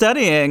were you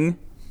studying?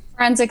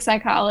 Forensic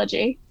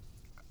psychology.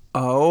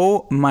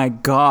 Oh my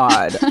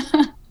God.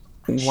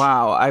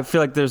 Wow. I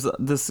feel like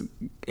this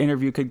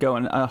interview could go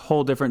in a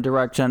whole different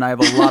direction. I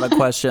have a lot of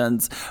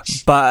questions,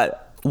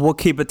 but we'll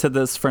keep it to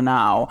this for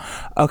now.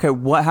 Okay.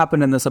 What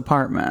happened in this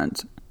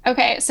apartment?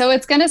 Okay. So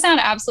it's going to sound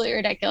absolutely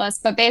ridiculous,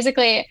 but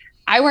basically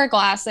I wear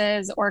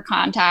glasses or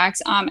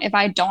contacts. If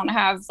I don't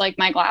have like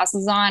my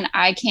glasses on,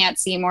 I can't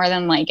see more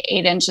than like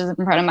 8 inches in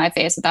front of my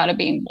face without it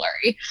being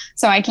blurry.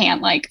 So I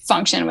can't like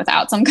function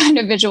without some kind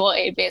of visual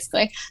aid,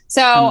 basically.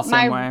 So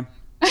way.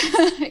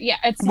 Yeah,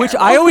 it's which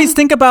terrible. I always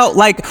think about,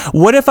 like,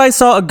 what if I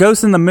saw a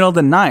ghost in the middle of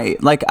the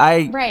night? Like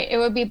right, it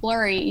would be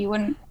blurry. You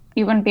wouldn't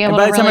be able to really know.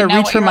 By the time I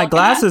reach for my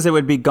glasses, it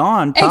would be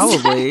gone,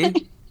 probably.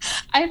 Exactly.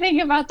 I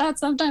think about that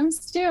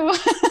sometimes too.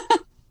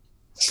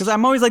 Because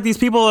I'm always like, these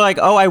people are like,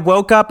 oh, I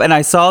woke up and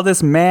I saw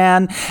this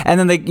man, and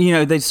then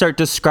they start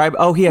to describe,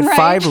 oh, he had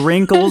 5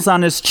 wrinkles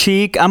on his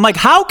cheek. I'm like,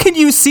 how can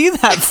you see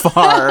that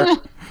far?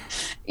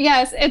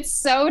 Yes, it's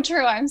so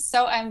true. I'm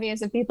so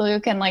envious of people who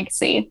can like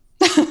see.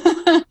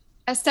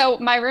 So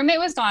my roommate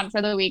was gone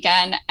for the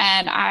weekend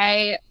and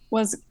I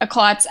was a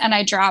klutz and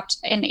I dropped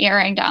an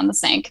earring down the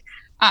sink.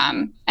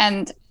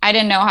 And I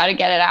didn't know how to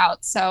get it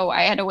out. So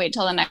I had to wait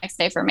till the next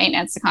day for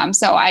maintenance to come.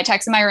 So I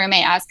texted my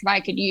roommate, asked if I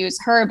could use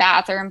her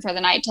bathroom for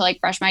the night to like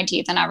brush my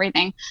teeth and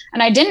everything.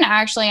 And I didn't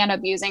actually end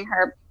up using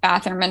her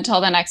bathroom until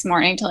the next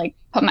morning to like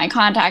put my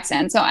contacts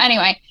in. So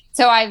anyway,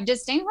 so I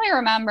distinctly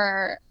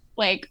remember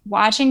like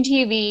watching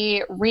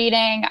TV,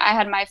 reading. I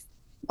had my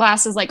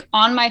glasses like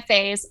on my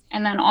face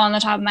and then on the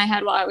top of my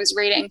head while I was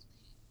reading,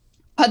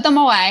 put them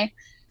away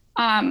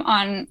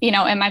on,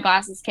 in my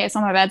glasses case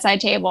on my bedside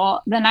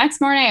table. The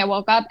next morning I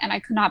woke up and I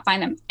could not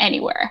find them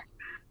anywhere.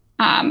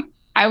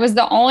 I was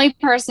the only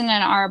person in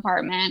our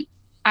apartment.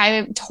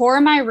 I tore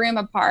my room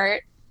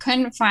apart,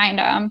 couldn't find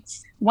them,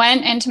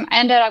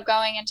 ended up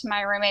going into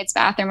my roommate's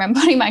bathroom and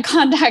putting my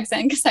contacts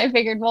in because I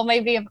figured, well,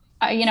 maybe,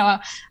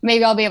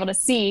 maybe I'll be able to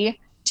see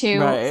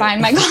to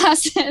find my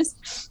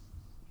glasses.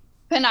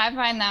 Could not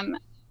find them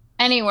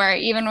anywhere,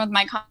 even with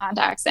my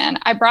contacts in.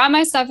 I brought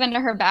my stuff into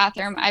her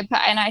bathroom.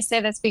 And I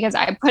say this because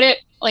I put it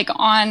like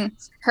on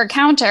her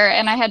counter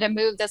and I had to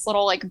move this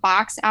little like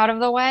box out of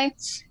the way.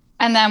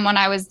 And then when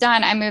I was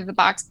done, I moved the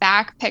box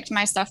back, picked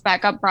my stuff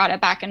back up, brought it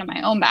back into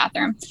my own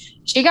bathroom.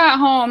 She got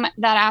home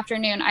that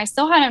afternoon. I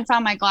still hadn't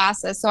found my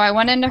glasses. So I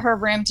went into her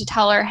room to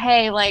tell her,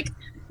 hey, like,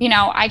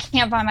 I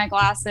can't find my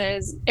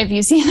glasses. If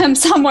you see them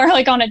somewhere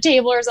like on a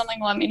table or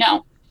something, let me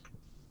know.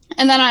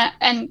 And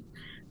then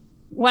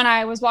when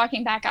I was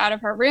walking back out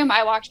of her room,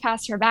 I walked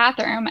past her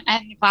bathroom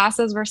and the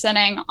glasses were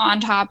sitting on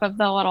top of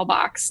the little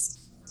box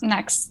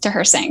next to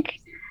her sink.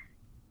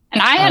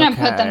 And I hadn't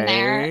put them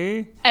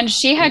there. And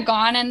she had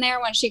gone in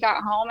there when she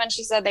got home and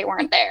she said they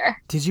weren't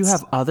there. Did you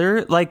have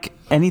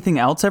anything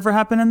else ever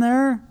happen in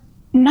there?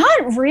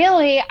 Not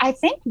really. I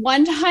think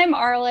one time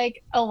our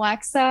like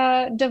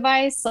Alexa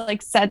device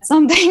like said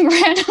something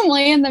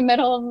randomly in the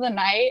middle of the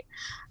night.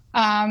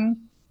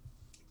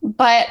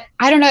 But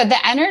I don't know.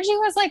 The energy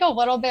was like a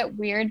little bit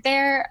weird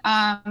there.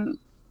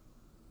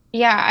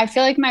 Yeah, I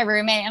feel like my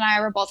roommate and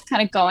I were both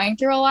kind of going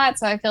through a lot.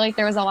 So I feel like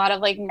there was a lot of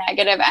like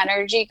negative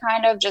energy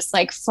kind of just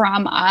like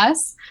from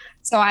us.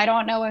 So I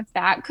don't know if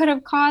that could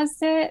have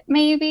caused it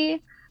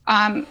maybe.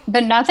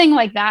 But nothing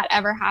like that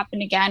ever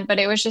happened again. But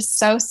it was just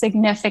so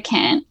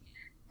significant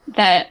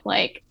that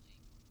like,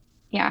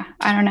 yeah,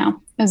 I don't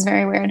know. It was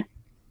very weird.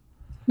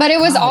 But it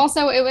was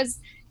also, it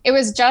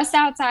was just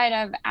outside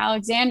of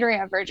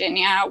Alexandria,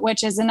 Virginia,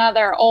 which is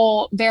another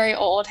very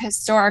old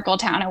historical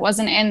town. It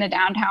wasn't in the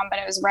downtown, but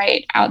it was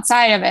right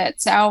outside of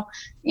it. So,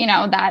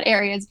 that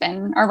area has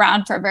been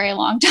around for a very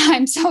long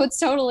time. So it's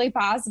totally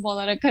possible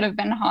that it could have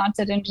been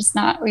haunted and just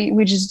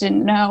we just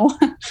didn't know.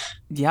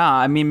 Yeah.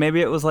 I mean,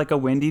 maybe it was like a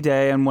windy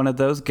day and one of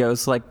those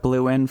ghosts like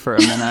blew in for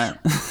a minute.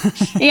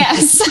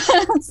 Yes,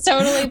 it's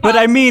totally possible. But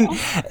I mean,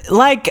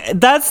 like,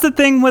 that's the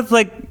thing with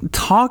like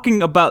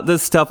talking about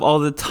this stuff all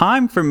the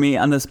time for me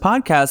on this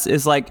podcast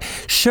is like,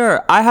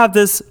 sure, I have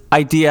this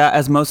idea,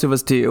 as most of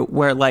us do,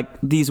 where like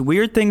these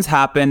weird things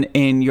happen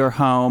in your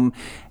home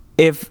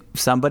if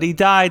somebody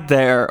died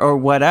there or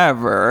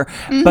whatever.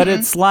 Mm-hmm. But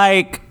it's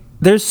like,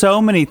 there's so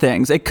many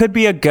things. It could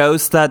be a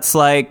ghost that's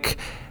like,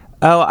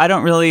 oh, I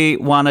don't really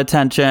want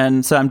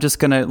attention, so I'm just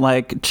going to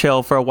like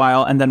chill for a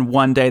while. And then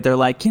one day they're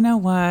like, you know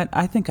what?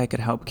 I think I could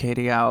help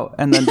Katie out.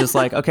 And then just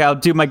like, okay, I'll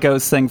do my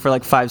ghost thing for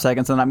like 5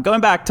 seconds and I'm going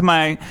back to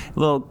my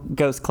little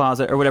ghost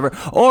closet or whatever.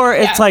 Or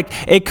it's like,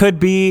 it could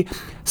be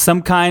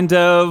some kind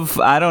of,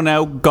 I don't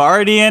know,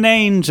 guardian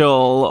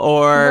angel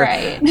or,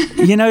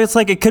 you know, it's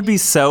like, it could be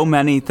so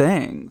many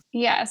things.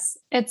 Yes,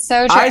 it's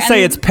so true. I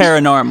say it's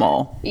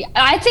paranormal.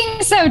 I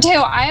think so too.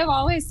 I have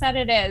always said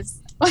it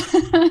is.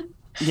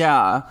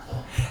 Yeah.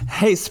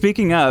 Hey,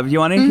 speaking of, you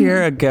want to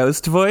hear a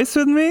ghost voice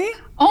with me?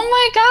 Oh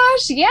my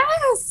gosh,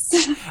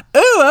 yes.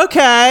 Ooh,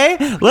 okay.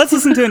 Let's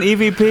listen to an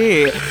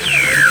EVP.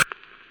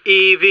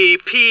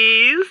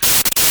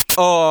 EVPs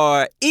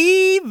or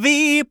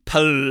EV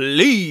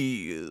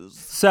Please.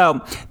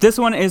 So this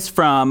one is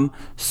from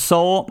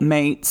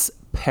Soulmates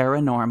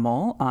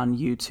Paranormal on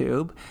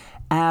YouTube.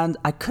 And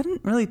I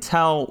couldn't really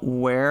tell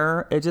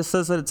where. It just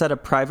says that it's at a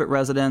private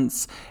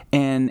residence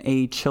in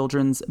a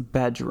children's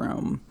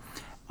bedroom.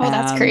 Oh,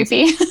 that's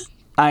creepy.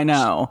 I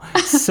know.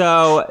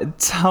 So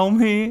tell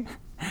me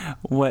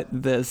what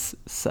this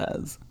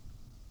says.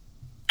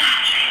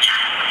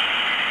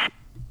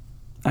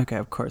 Okay,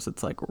 of course,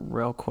 it's like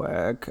real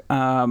quick.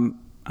 I'll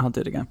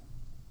do it again.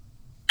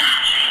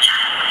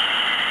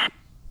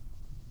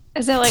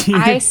 Is it like,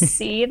 I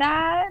see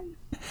that?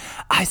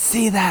 I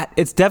see that.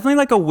 It's definitely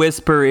like a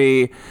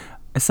whispery.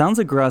 It sounds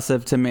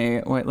aggressive to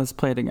me. Wait, let's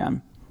play it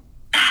again.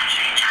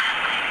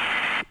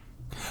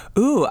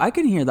 Ooh, I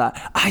can hear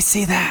that. I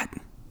see that.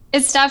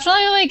 It's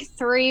definitely like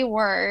 3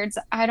 words.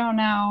 I don't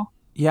know.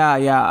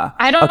 Yeah.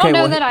 I don't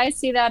know that I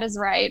see that is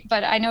right,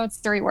 but I know it's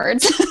 3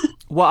 words.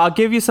 Well, I'll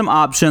give you some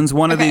options.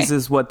 One of these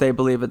is what they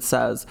believe it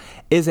says.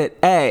 Is it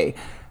A,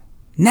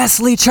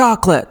 Nestle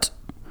chocolate?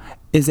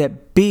 Is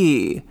it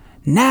B,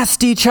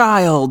 nasty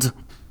child?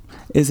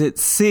 Is it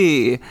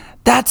C,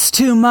 that's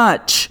too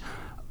much?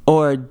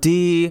 Or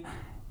D,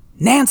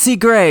 Nancy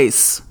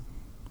Grace?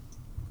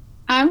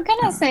 I'm going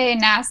to say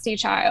nasty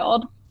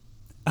child.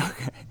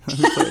 Okay, let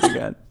me play it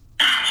again.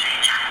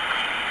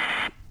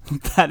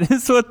 That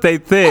is what they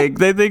think.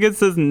 They think it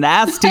says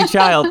nasty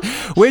child,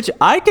 which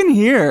I can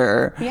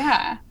hear.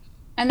 Yeah.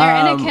 And they're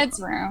in a kid's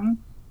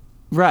room.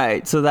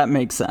 Right, so that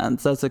makes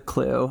sense. That's a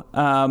clue.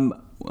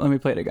 Let me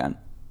play it again.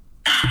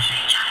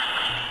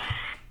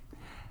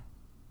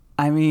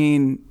 I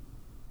mean,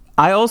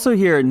 I also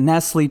hear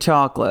Nestle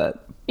chocolate.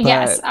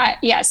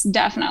 Yes,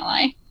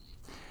 definitely.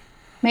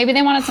 Maybe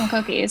they wanted some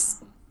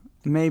cookies.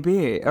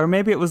 Maybe. Or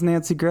maybe it was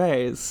Nancy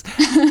Grace.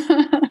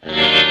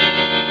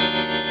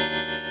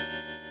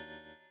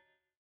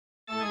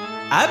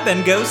 I've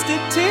been ghosted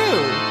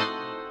too.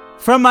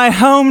 From my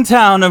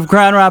hometown of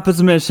Grand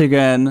Rapids,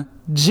 Michigan,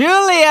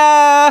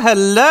 Julia.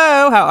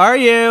 Hello, how are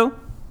you?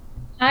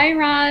 Hi,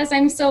 Roz.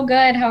 I'm so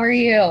good. How are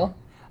you?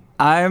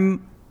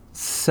 I'm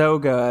so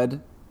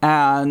good.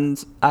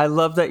 And I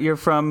love that you're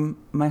from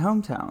my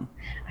hometown.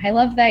 I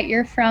love that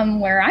you're from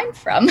where I'm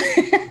from.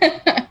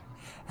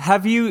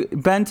 Have you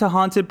been to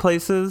haunted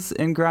places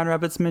in Grand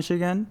Rapids,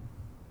 Michigan?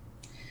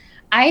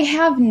 I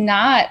have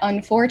not,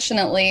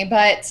 unfortunately,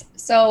 but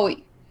so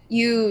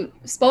you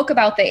spoke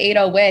about the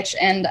Ada Witch,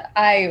 and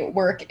I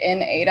work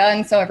in Ada,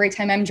 and so every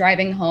time I'm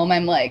driving home,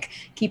 I'm like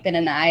keeping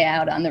an eye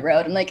out on the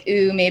road. I'm like,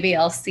 ooh, maybe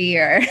I'll see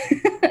her.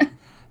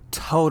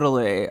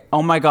 Totally.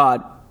 Oh my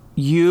God.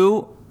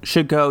 You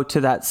should go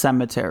to that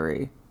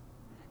cemetery.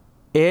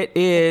 It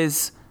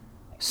is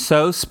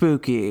so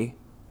spooky.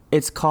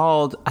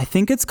 I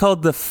think it's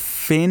called the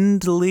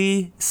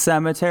Findley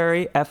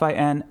Cemetery,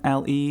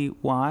 Finley,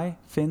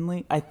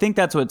 Findley. I think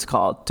that's what it's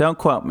called. Don't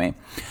quote me.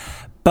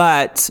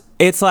 But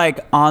it's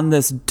like on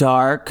this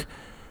dark,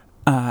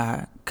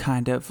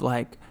 kind of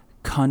like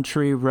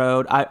country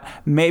road.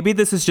 Maybe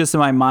this is just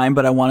in my mind,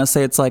 but I want to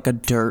say it's like a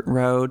dirt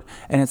road,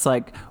 and it's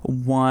like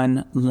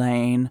one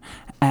lane,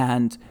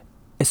 and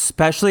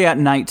especially at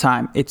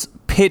nighttime, it's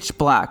pitch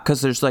black because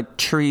there's like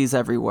trees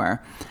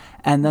everywhere.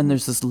 And then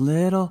there's this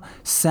little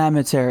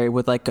cemetery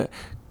with like a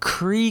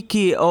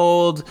creaky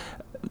old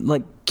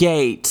like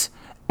gate,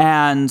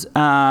 and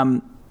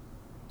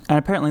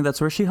apparently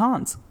that's where she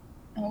haunts.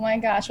 Oh my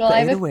gosh. Well, I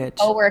have a few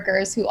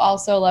coworkers who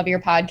also love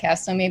your podcast,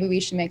 so maybe we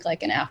should make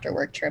like an after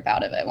work trip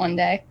out of it one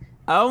day.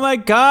 Oh my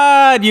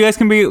God. You guys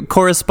can be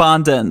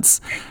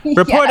correspondents.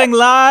 Reporting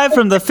live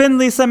from the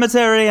Findley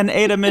Cemetery in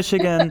Ada,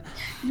 Michigan.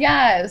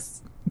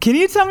 Yes. Can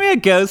you tell me a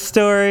ghost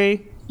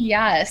story?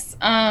 Yes.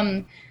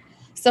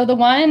 So the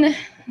one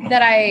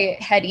that I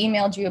had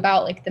emailed you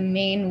about, like the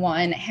main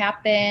one,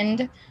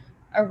 happened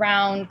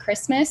around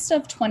Christmas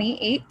of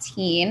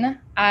 2018.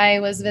 I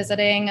was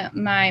visiting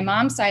my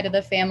mom's side of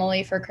the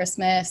family for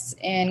Christmas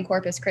in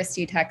Corpus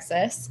Christi,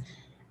 Texas.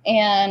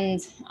 And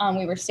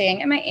we were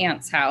staying at my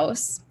aunt's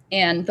house.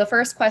 And the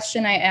first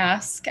question I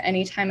ask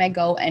anytime I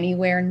go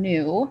anywhere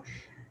new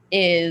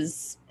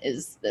is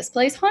this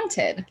place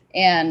haunted?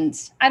 And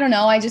I don't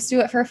know, I just do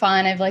it for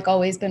fun. I've like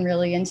always been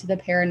really into the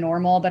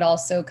paranormal, but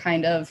also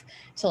kind of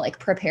to like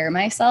prepare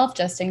myself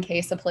just in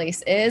case a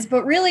place is,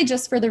 but really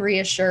just for the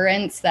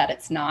reassurance that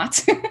it's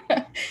not.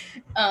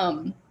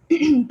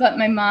 But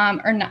my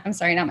mom, or not, I'm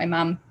sorry, not my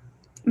mom,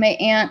 my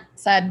aunt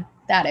said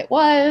that it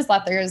was,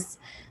 that there's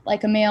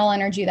like a male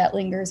energy that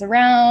lingers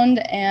around.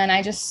 And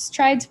I just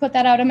tried to put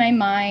that out of my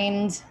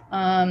mind.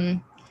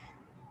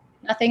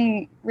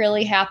 Nothing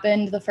really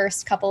happened the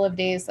first couple of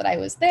days that I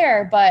was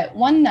there. But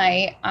one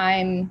night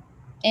I'm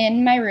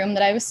in my room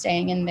that I was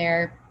staying in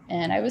there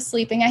and I was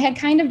sleeping. I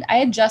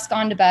had just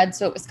gone to bed.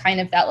 So it was kind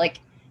of that like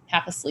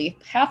half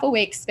asleep, half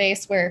awake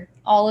space where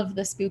all of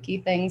the spooky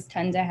things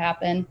tend to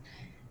happen.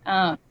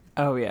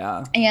 Oh,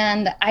 yeah.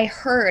 And I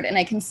heard, and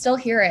I can still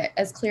hear it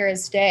as clear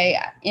as day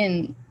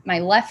in my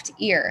left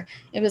ear.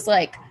 It was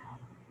like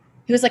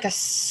a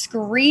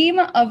scream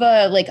of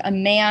a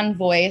man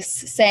voice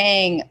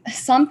saying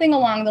something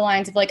along the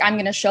lines of like, I'm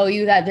going to show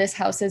you that this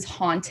house is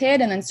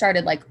haunted. And then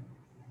started like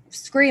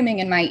screaming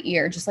in my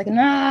ear, just like,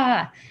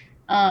 nah.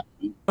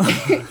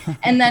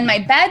 And then my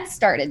bed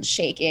started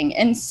shaking.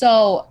 And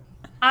so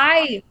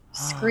I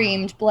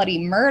screamed bloody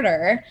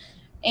murder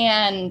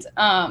and,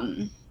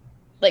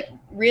 like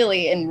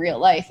really in real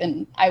life.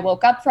 And I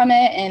woke up from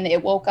it and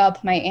it woke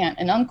up my aunt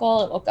and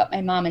uncle. It woke up my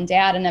mom and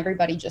dad, and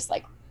everybody just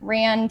like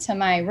ran to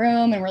my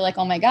room and were like,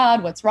 oh my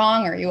God, what's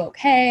wrong? Are you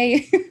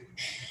okay?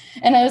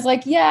 And I was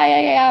like,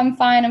 yeah, I'm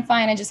fine.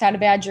 I just had a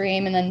bad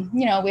dream. And then,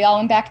 we all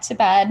went back to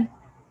bed.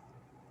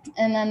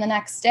 And then the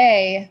next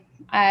day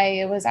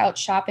I was out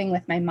shopping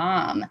with my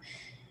mom.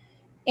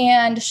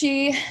 And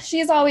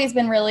she's always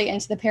been really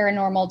into the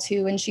paranormal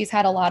too. And she's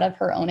had a lot of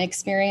her own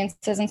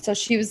experiences. And so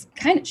she was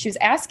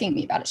asking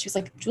me about it. She was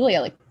like,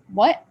 Julia, like,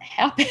 what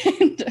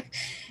happened?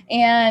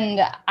 And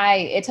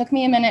it took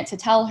me a minute to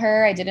tell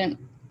her. I don't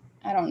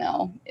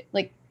know,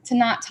 like to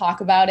not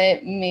talk about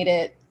it made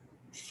it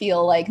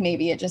feel like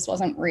maybe it just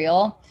wasn't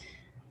real.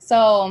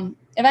 So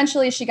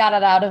eventually she got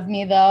it out of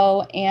me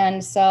though.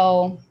 And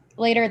so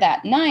later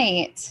that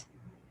night,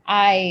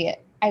 I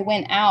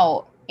went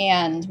out.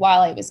 And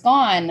while I was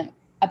gone,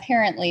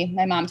 apparently,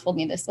 my mom told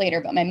me this later,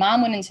 but my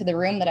mom went into the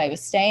room that I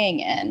was staying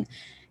in,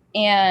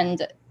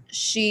 and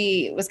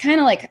she was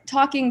kind of like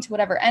talking to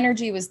whatever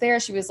energy was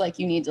there. She was like,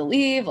 you need to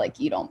leave, like,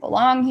 you don't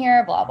belong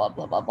here, blah, blah,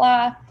 blah, blah,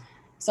 blah.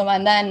 So,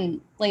 and then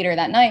later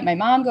that night, my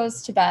mom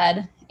goes to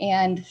bed,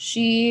 and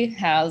she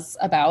has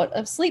a bout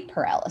of sleep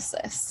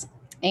paralysis.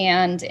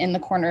 And in the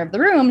corner of the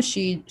room,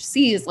 she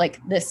sees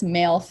like this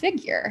male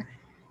figure.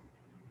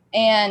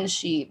 And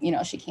she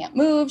can't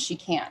move, she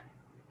can't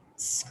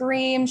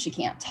scream, she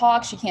can't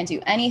talk, she can't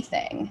do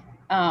anything.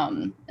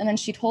 And then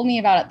she told me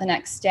about it the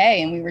next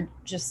day, and we were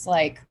just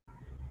like,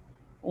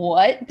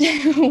 what?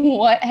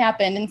 What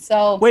happened? And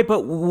so wait,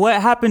 but what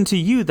happened to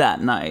you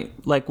that night?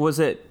 Like, was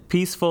it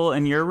peaceful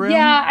in your room?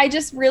 Yeah, I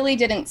just really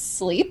didn't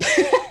sleep.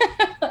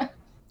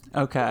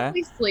 Okay. I didn't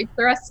really sleep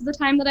the rest of the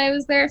time that I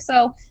was there.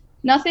 So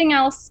nothing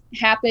else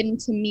happened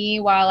to me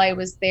while I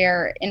was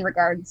there in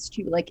regards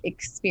to like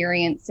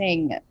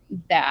experiencing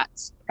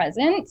that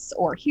presence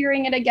or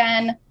hearing it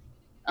again.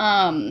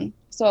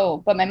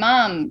 But my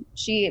mom,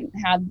 she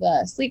had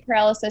the sleep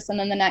paralysis, and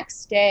then the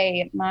next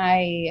day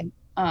my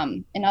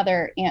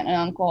another aunt and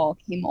uncle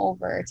came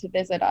over to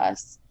visit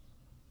us,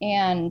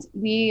 and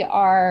we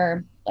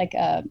are like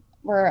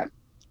we're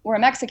a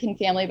Mexican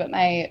family, but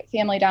my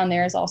family down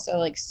there is also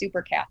like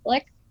super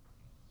Catholic.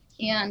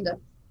 And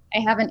I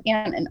have an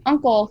aunt and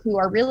uncle who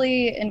are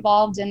really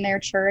involved in their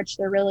church.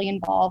 They're really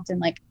involved in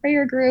like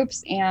prayer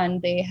groups,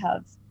 and they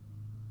have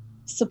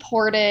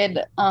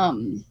supported,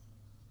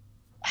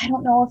 I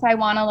don't know if I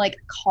want to like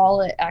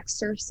call it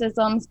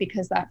exorcisms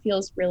because that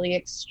feels really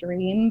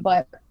extreme,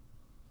 but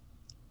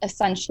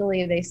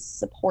essentially they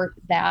support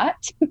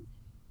that.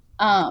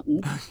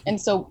 And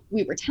so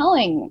we were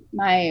telling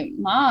my aunt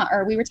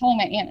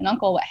and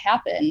uncle what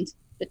happened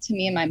to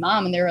me and my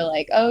mom, and they were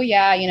like, oh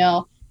yeah,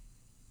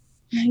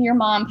 your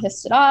mom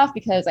pissed it off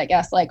because I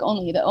guess like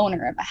only the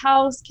owner of a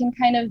house can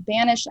kind of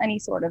banish any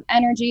sort of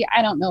energy.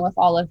 I don't know if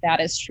all of that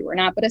is true or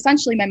not, but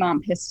essentially my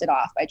mom pissed it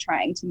off by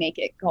trying to make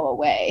it go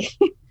away.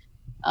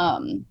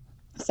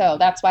 So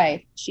that's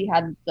why she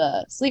had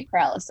the sleep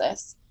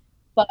paralysis.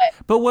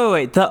 But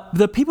wait,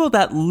 the people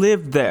that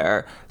lived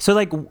there, so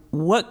like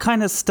what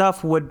kind of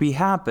stuff would be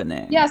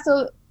happening? Yeah,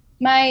 so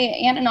my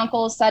aunt and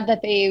uncle said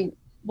that they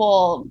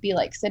will be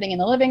like sitting in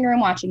the living room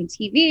watching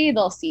TV.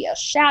 They'll see a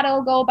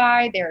shadow go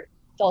by.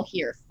 They'll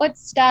hear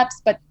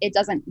footsteps, but it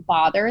doesn't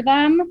bother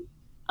them.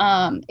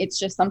 It's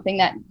just something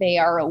that they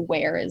are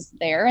aware is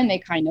there, and they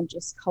kind of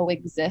just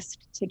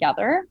coexist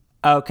together.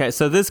 Okay,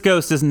 so this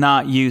ghost is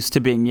not used to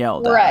being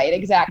yelled at. Right,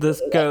 exactly.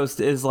 This ghost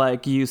is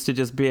like used to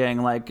just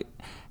being like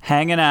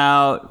hanging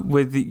out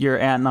with your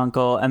aunt and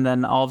uncle, and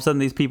then all of a sudden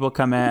these people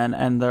come in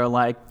and they're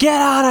like,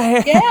 get out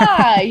of here.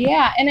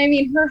 Yeah. And I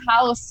mean, her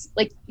house,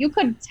 like you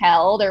could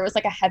tell there was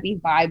like a heavy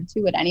vibe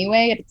to it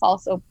anyway. It's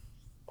also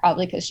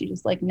probably because she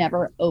just like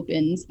never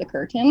opens the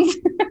curtains.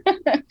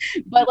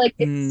 But like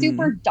it's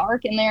super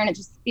dark in there, and it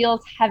just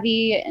feels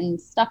heavy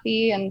and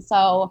stuffy. And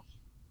so,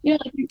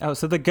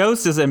 so the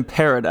ghost is in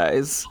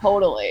paradise.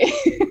 Totally.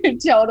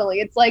 Totally.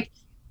 It's like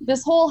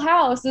this whole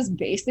house is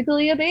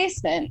basically a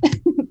basement.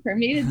 For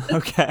me, it's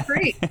just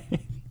great.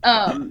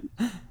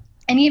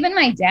 And even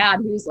my dad,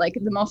 who's like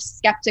the most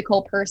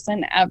skeptical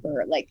person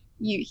ever, like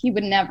he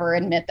would never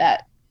admit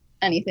that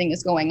anything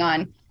is going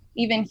on.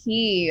 Even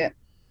he,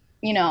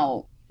 you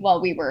know,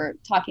 while we were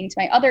talking to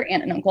my other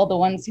aunt and uncle, the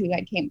ones who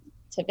had came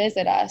to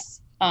visit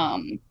us,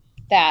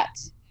 that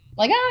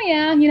like, oh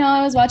yeah, you know,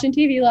 I was watching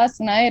TV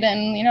last night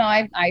and, you know,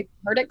 I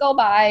heard it go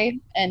by.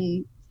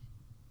 And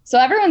so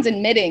everyone's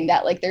admitting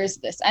that like there's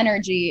this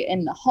energy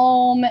in the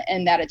home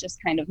and that it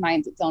just kind of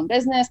minds its own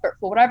business. But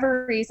for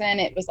whatever reason,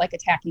 it was like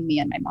attacking me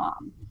and my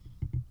mom.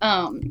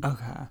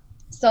 Okay.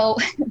 So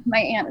my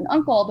aunt and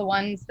uncle, the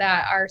ones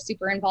that are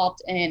super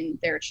involved in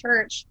their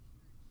church,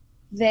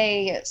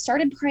 they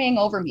started praying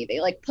over me. They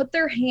like put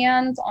their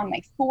hands on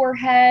my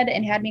forehead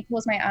and had me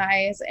close my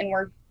eyes and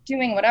were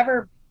doing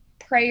whatever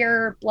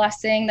prayer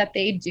blessing that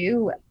they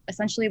do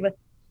essentially with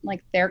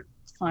like their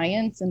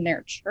clients in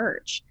their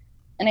church.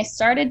 And I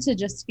started to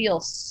just feel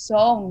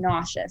so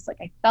nauseous. Like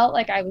I felt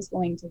like I was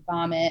going to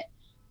vomit.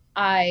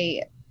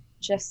 I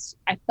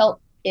felt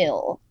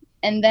ill.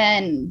 And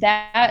then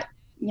that,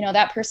 you know,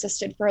 that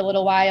persisted for a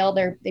little while.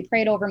 They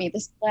prayed over me.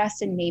 This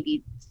lasted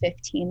maybe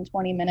 15,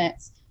 20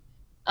 minutes.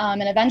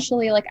 And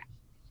eventually like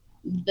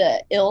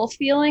the ill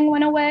feeling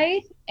went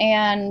away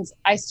and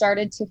I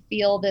started to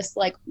feel this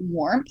like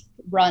warmth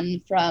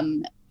run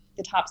from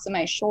the tops of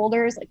my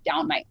shoulders, like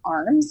down my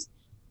arms.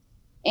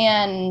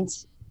 And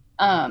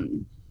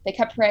they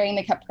kept praying.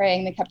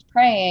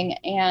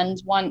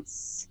 And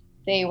once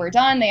they were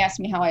done, they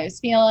asked me how I was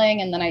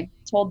feeling. And then I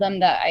told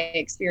them that I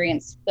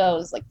experienced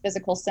those like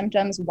physical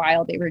symptoms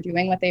while they were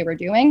doing what they were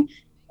doing.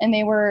 And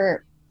they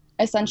were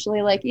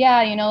essentially like,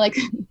 yeah, you know, like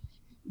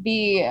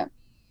the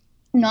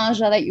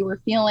nausea that you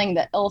were feeling,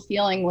 the ill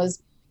feeling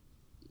was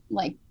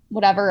like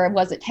whatever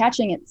was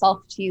attaching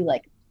itself to you,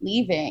 like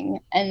leaving.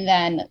 And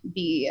then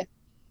the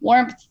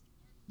warmth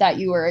that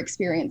you were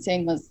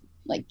experiencing was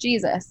like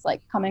Jesus,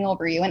 like coming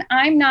over you. And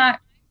I'm not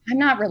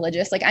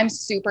religious. Like I'm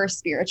super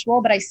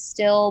spiritual, but I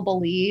still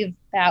believe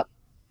that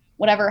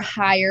whatever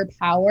higher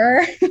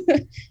power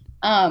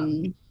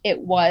it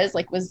was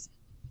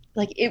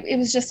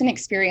just an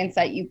experience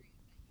that you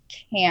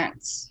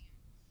can't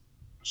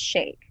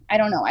shake. I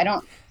don't know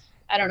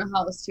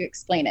how else to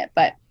explain it,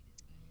 but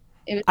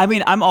I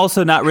mean, I'm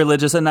also not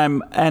religious,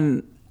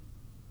 and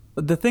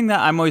the thing that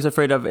I'm always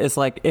afraid of is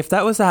like if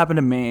that was to happen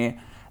to me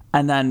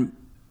and then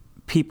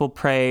people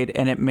prayed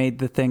and it made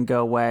the thing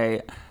go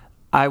away,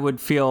 I would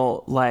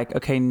feel like,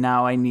 okay,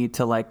 now I need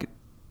to like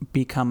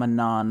become a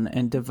nun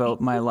and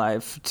devote my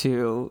life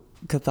to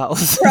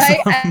Catholicism. Right.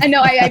 I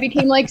know. I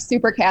became like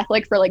super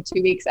Catholic for like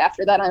 2 weeks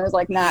after that. And I was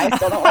like, nah, I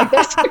still don't like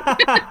this.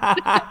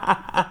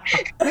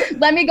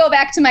 Let me go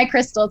back to my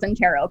crystals and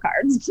tarot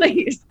cards,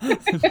 please.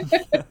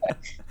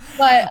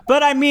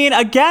 But I mean,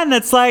 again,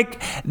 it's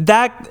like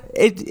that.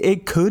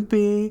 It could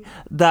be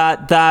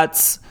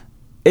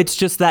it's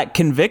just that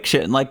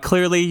conviction. Like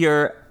clearly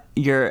your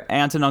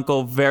aunt and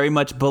uncle very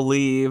much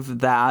believe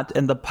that,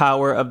 and the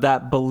power of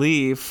that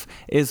belief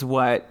is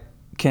what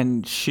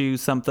can shoo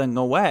something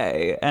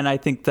away. And I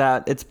think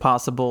that it's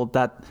possible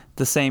that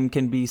the same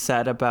can be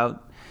said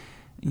about,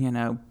 you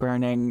know,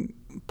 burning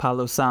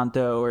Palo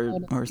Santo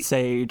or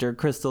sage or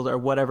crystal or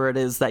whatever it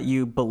is that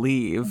you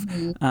believe.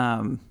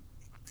 Mm-hmm.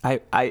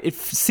 It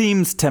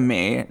seems to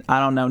me, I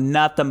don't know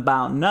nothing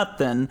about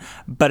nothing,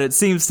 but it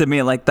seems to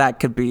me like that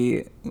could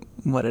be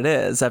what it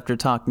is after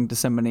talking to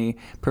so many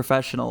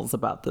professionals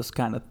about this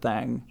kind of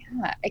thing.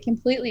 Yeah, I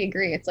completely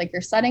agree. It's like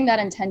you're setting that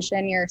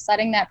intention, you're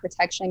setting that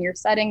protection, you're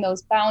setting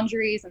those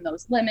boundaries and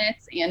those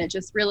limits, and it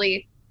just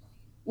really,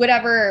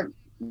 whatever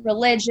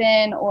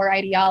religion or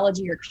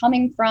ideology you're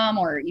coming from,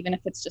 or even if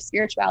it's just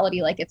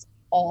spirituality, like it's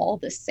all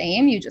the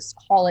same. You just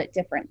call it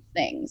different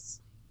things,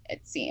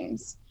 it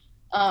seems.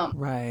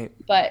 Right.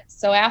 But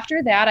so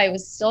after that, I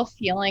was still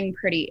feeling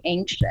pretty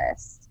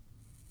anxious.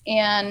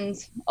 And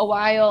a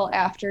while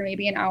after,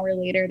 maybe an hour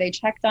later, they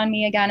checked on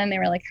me again and they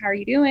were like, how are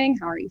you doing?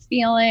 How are you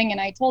feeling? And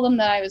I told them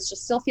that I was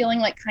just still feeling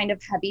like kind of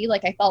heavy.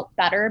 Like I felt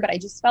better, but I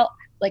just felt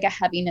like a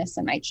heaviness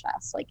in my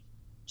chest, like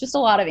just a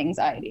lot of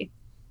anxiety.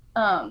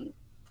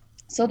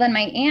 So then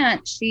my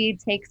aunt, she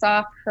takes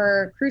off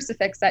her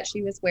crucifix that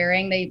she was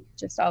wearing. They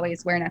just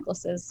always wear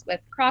necklaces with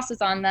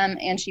crosses on them.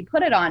 And she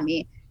put it on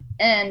me.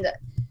 And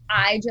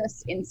I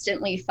just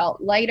instantly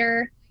felt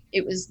lighter.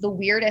 It was the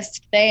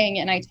weirdest thing.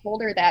 And I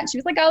told her that. And she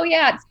was like, oh,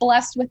 yeah, it's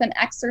blessed with an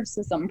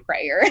exorcism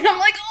prayer. And I'm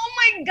like, oh,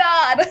 my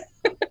God.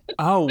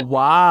 Oh,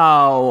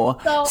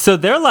 wow. So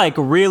they're like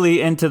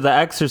really into the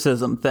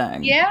exorcism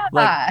thing. Yeah.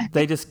 Like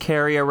they just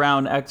carry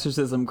around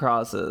exorcism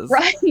crosses.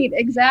 Right.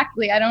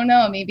 Exactly. I don't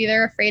know. Maybe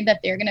they're afraid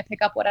that they're going to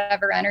pick up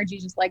whatever energy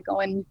just like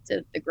going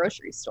to the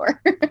grocery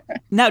store.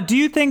 Now, do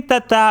you think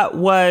that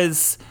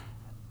was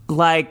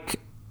like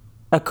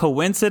a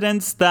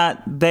coincidence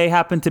that they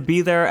happened to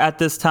be there at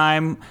this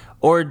time,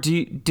 or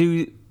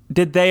did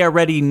they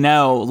already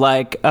know,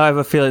 like, oh, I have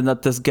a feeling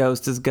that this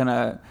ghost is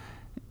gonna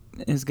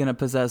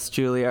possess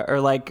Julia, or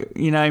like,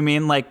 you know what I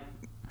mean? Like,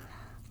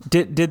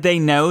 did they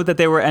know that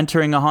they were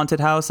entering a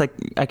haunted house? Like,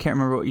 I can't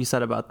remember what you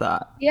said about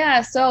that.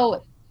 Yeah,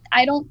 so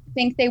I don't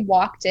think they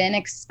walked in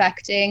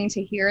expecting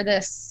to hear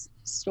this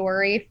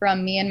story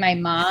from me and my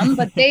mom,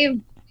 but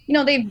they've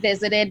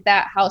visited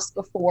that house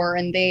before,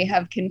 and they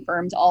have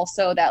confirmed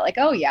also that like,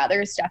 oh yeah,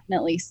 there's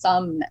definitely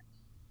some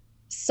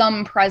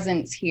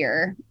presence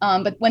here.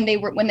 But when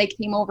they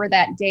came over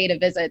that day to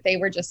visit, they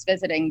were just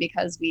visiting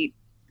because we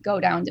go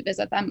down to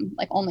visit them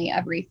like only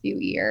every few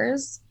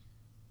years.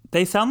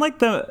 They sound like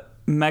the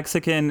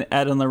Mexican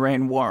Ed and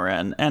Lorraine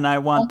Warren, and I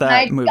want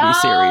that movie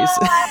series.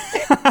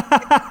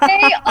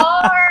 They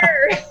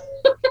are.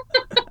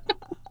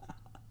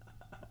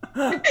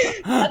 That's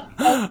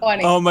so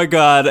funny. Oh my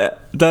God,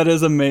 that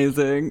is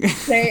amazing.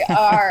 They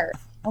are.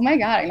 Oh my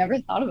God, I never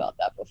thought about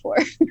that before.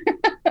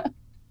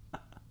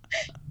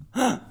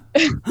 So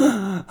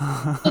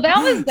that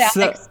was that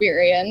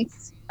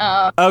experience.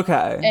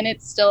 Okay. And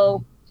it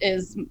still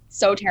is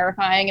so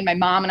terrifying. And my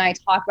mom and I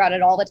talk about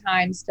it all the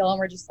time still. And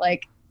we're just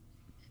like,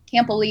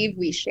 can't believe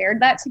we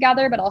shared that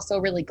together, but also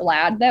really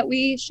glad that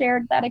we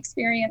shared that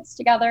experience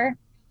together.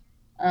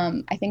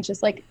 I think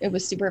just like it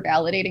was super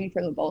validating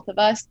for the both of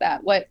us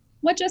that what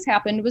just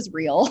happened was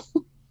real.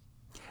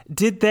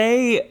 Did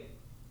they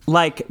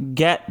like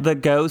get the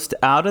ghost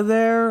out of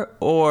there,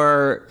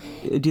 or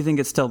do you think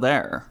it's still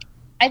there?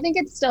 I think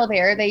it's still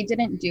there. They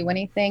didn't do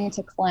anything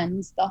to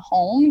cleanse the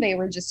home. They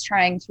were just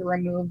trying to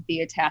remove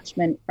the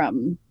attachment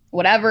from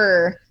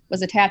whatever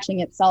was attaching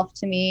itself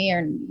to me,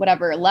 or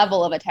whatever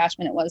level of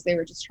attachment it was. They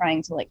were just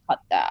trying to like cut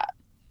that.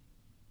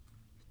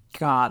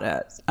 Got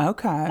it.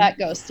 Okay. That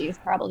ghosty is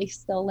probably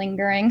still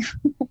lingering.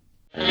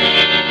 There's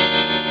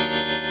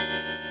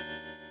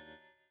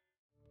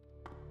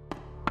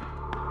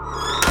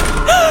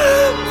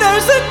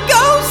a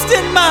ghost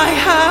in my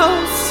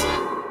house.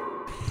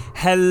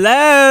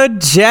 Hello,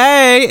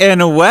 Jay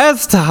in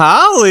West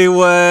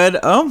Hollywood.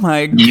 Oh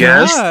my God.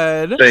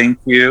 Yes, thank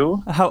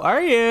you. How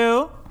are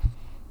you?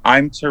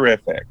 I'm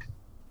terrific.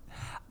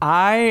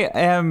 I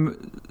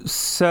am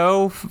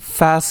so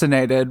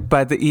fascinated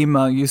by the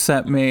email you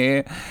sent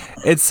me.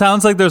 It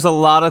sounds like there's a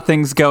lot of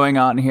things going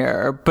on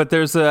here, but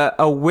there's a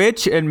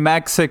witch in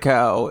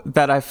Mexico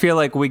that I feel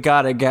like we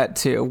got to get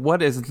to.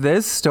 What is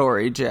this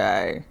story,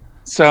 Jay?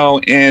 So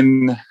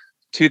in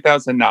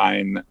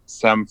 2009,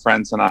 some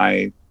friends and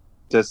I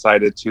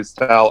decided to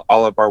sell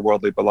all of our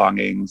worldly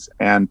belongings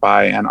and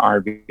buy an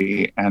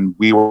RV, and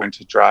we were going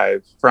to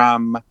drive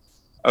from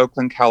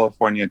Oakland,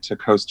 California to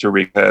Costa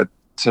Rica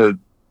to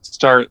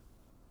start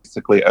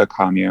basically a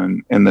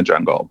commune in the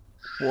jungle.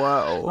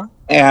 Whoa.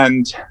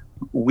 And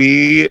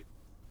we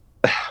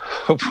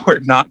were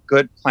not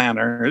good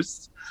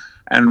planners,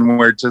 and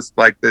we're just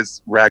like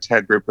this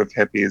ragtag group of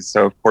hippies.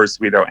 So of course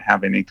we don't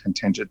have any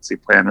contingency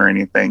plan or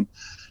anything.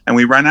 And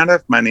we run out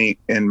of money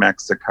in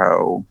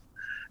Mexico,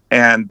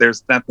 and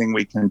there's nothing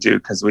we can do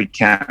because we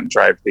can't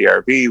drive the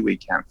RV. We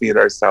can't feed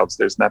ourselves.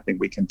 There's nothing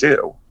we can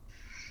do.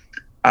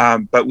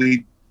 But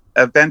we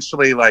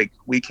eventually, like,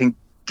 we can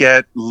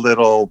get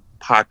little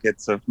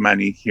pockets of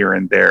money here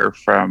and there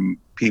from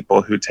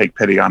people who take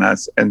pity on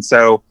us. And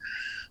so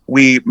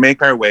we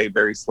make our way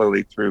very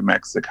slowly through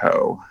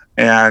Mexico,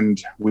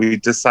 and we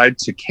decide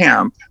to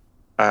camp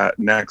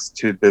next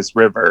to this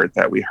river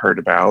that we heard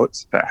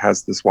about that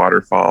has this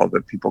waterfall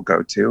that people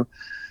go to.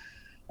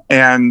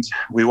 And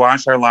we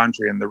wash our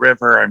laundry in the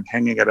river. I'm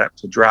hanging it up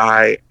to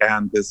dry,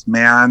 and this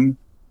man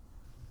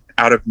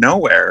out of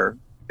nowhere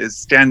is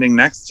standing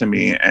next to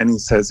me, and he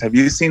says, "Have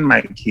you seen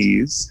my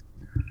keys?"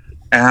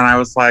 And I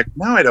was like,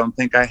 "No, I don't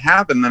think I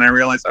have." And then I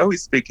realized, oh,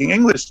 he's speaking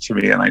English to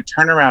me. And I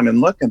turn around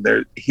and look,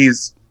 and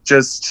he's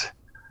just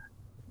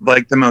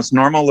like the most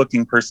normal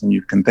looking person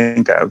you can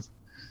think of.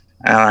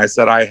 And I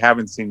said, "I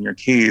haven't seen your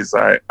keys.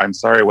 I'm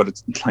sorry. What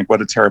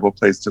a terrible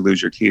place to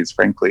lose your keys,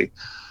 frankly."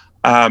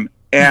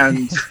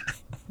 And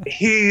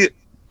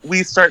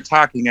we start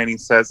talking, and he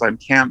says, "I'm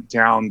camped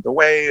down the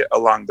way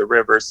along the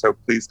river, so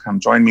please come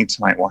join me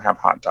tonight. We'll have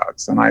hot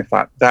dogs." And I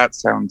thought, that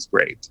sounds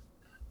great.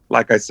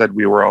 Like I said,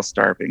 we were all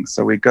starving.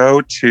 So we go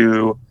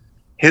to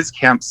his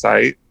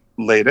campsite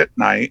late at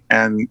night,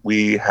 and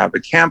we have a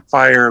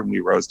campfire, and we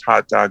roast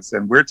hot dogs,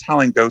 and we're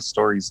telling ghost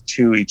stories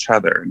to each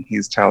other. And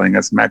he's telling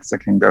us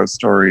Mexican ghost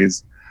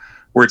stories.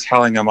 We're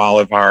telling him all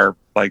of our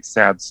like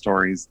sad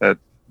stories that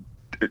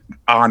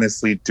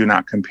honestly do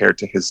not compare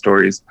to his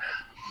stories.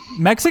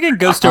 Mexican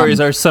ghost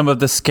stories are some of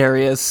the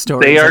scariest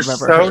stories They are I've ever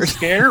so heard.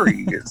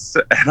 scary.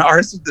 And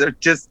ours,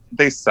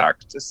 they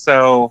sucked.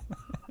 So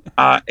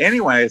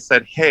anyway, I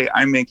said, "Hey,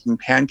 I'm making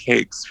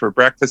pancakes for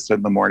breakfast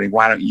in the morning.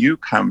 Why don't you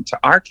come to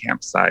our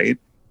campsite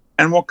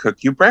and we'll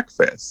cook you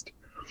breakfast?"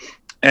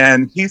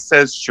 And he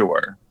says,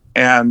 "Sure."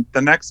 And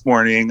the next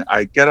morning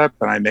I get up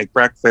and I make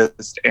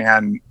breakfast,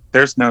 and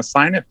there's no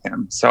sign of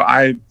him. So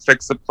I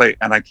fix a plate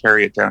and I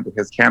carry it down to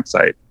his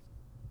campsite.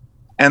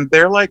 And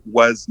there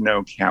was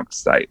no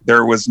campsite.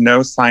 There was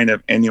no sign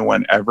of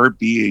anyone ever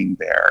being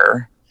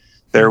there.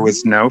 There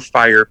was no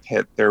fire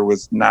pit. There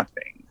was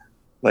nothing.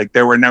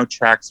 There were no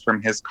tracks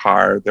from his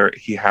car.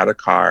 He had a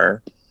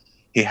car.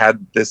 He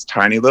had this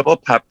tiny little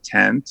pup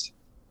tent,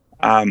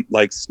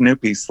 like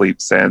Snoopy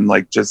sleeps in,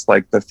 just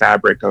the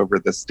fabric over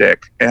the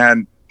stick.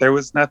 And there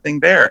was nothing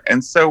there.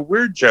 And so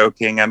we're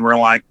joking and we're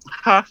like,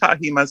 ha ha,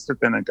 he must have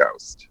been a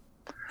ghost.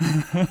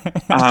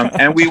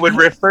 And we would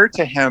refer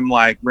to him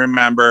like,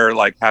 remember,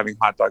 like having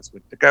hot dogs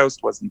with the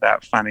ghost? Wasn't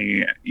that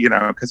funny? You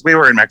know, because we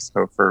were in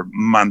Mexico for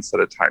months at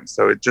a time.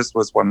 So it just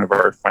was one of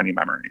our funny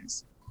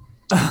memories.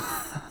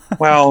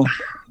 Well,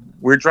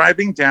 we're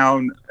driving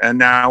down and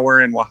now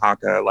we're in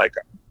Oaxaca, like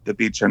the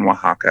beach in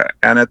Oaxaca.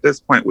 And at this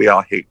point, we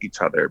all hate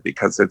each other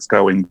because it's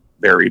going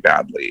very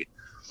badly.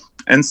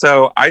 And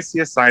so I see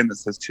a sign that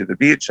says to the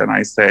beach and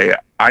I say,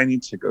 I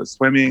need to go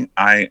swimming.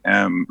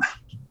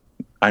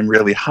 I'm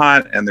really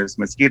hot and there's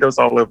mosquitoes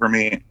all over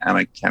me and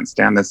I can't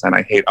stand this and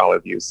I hate all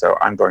of you. So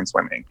I'm going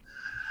swimming.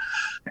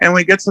 And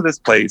we get to this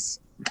place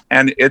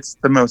and it's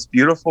the most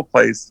beautiful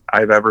place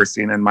I've ever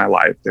seen in my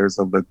life. There's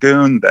a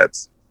lagoon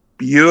that's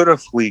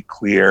beautifully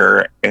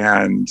clear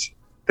and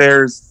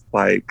there's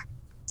like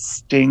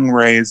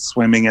stingrays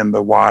swimming in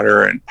the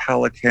water and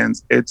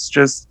pelicans. It's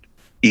just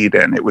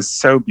Eden. It was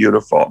so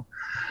beautiful.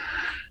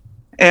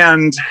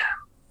 And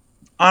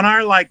on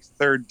our like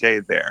third day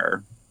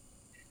there,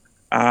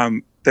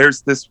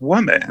 there's this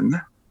woman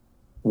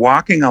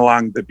walking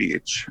along the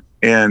beach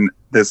in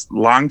this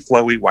long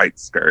flowy white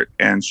skirt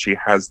and she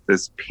has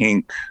this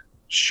pink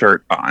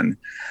shirt on.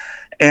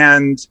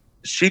 And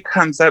she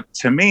comes up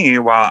to me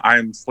while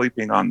I'm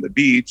sleeping on the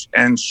beach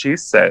and she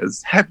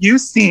says, have you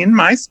seen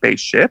my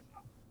spaceship?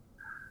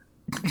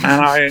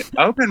 And I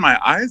open my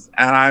eyes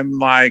and I'm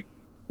like,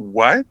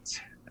 what?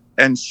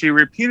 And she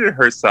repeated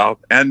herself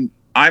and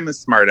I'm a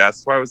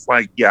smartass. So I was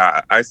like,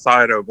 yeah, I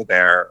saw it over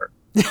there.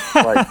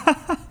 Like,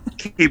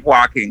 keep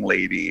walking,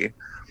 lady.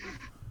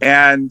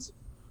 And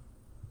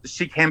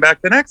she came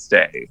back the next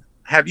day.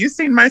 Have you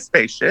seen my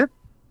spaceship?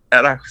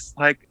 And I was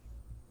like,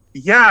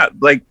 yeah,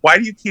 like, why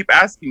do you keep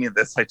asking me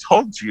this? I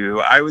told you.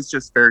 I was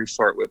just very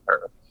short with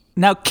her.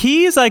 Now,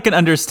 keys I can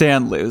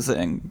understand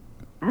losing.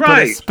 Right.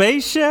 But a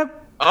spaceship?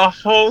 A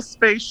whole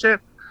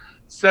spaceship.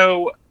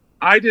 So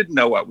I didn't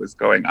know what was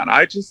going on.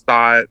 I just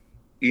thought,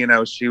 you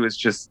know, she was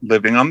just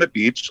living on the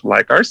beach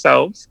like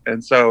ourselves.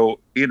 And so,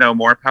 you know,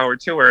 more power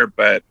to her,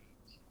 but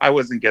I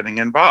wasn't getting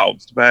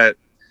involved. But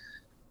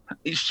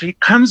she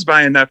comes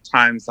by enough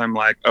times, I'm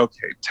like,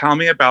 okay, tell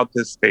me about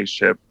this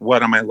spaceship.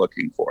 What am I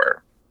looking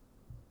for?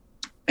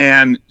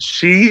 And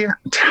she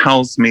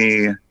tells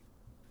me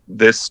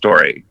this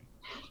story.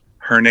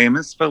 Her name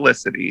is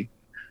Felicity,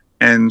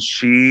 and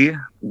she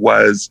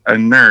was a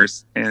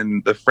nurse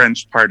in the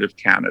French part of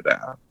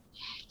Canada.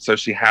 So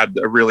she had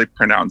a really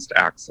pronounced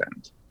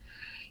accent.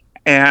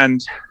 And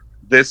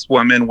this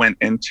woman went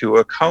into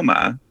a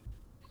coma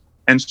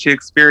and she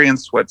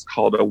experienced what's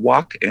called a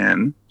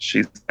walk-in,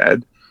 she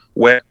said,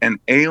 where an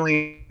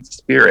alien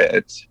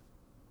spirit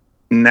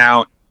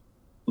now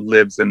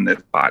lives in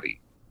this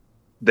body.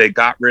 They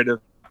got rid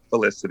of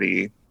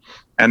Felicity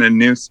and a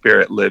new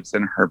spirit lives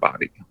in her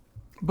body.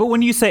 But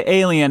when you say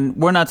alien,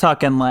 we're not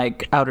talking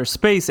like outer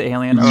space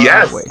alien. Or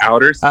yes,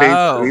 outer space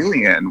Oh.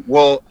 alien.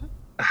 Well,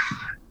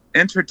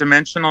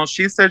 interdimensional.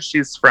 She said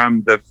she's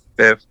from the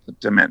 5th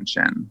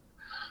dimension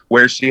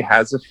where she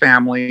has a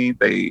family.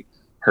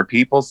 Her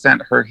people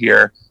sent her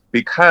here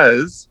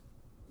because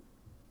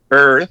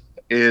Earth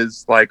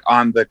is like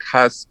on the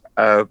cusp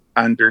of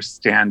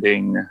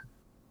understanding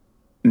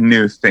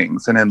new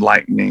things and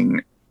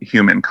enlightening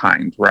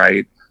humankind,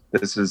 right?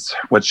 This is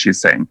what she's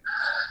saying.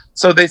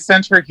 So they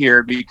sent her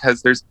here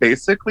because there's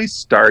basically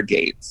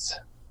stargates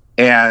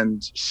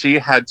and she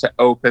had to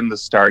open the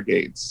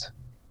stargates,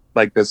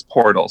 like this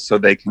portal, so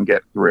they can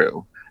get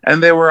through.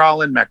 And they were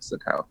all in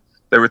Mexico.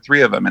 There were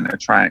 3 of them in a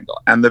triangle.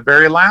 And the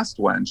very last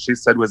one, she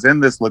said, was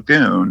in this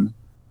lagoon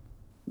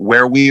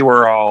where we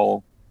were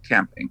all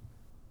camping.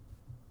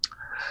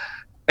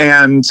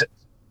 And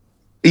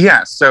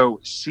yeah, so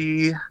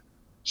she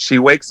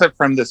wakes up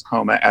from this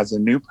coma as a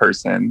new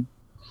person.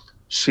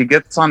 She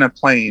gets on a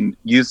plane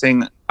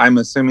using, I'm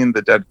assuming,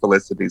 the dead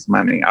Felicity's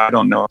money. I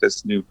don't know if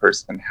this new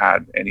person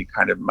had any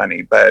kind of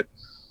money, but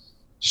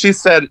she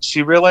said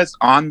she realized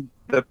on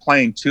the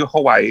plane to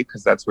Hawaii,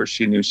 because that's where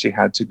she knew she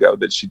had to go,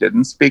 that she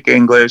didn't speak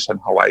English and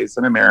Hawaii's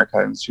in America.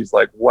 And she's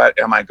like, what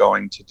am I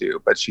going to do?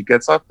 But she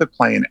gets off the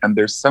plane and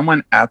there's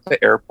someone at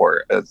the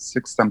airport, a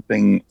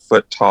 6-something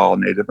foot tall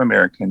Native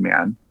American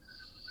man,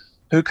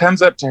 who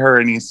comes up to her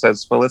and he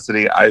says,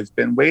 Felicity, I've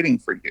been waiting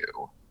for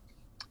you.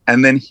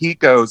 And then he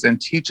goes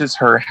and teaches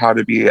her how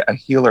to be a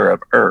healer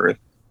of Earth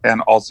and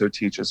also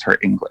teaches her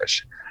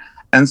English.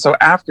 And so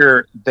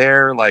after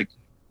their like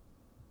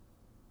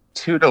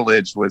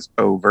tutelage was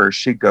over,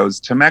 she goes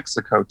to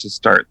Mexico to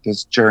start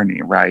this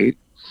journey, right?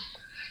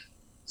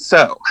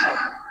 So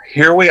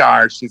here we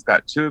are. She's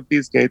got 2 of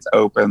these gates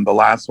open. The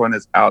last one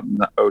is out in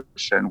the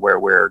ocean where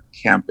we're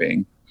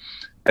camping.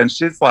 And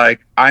she's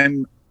like,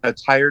 I'm a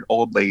tired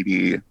old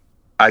lady.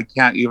 I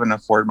can't even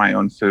afford my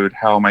own food.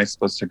 How am I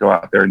supposed to go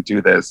out there and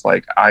do this?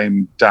 Like,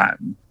 I'm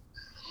done.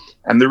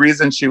 And the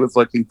reason she was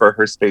looking for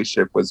her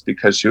spaceship was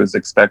because she was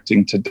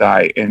expecting to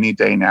die any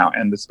day now.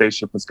 And the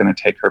spaceship was going to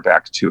take her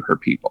back to her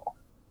people.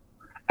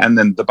 And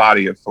then the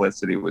body of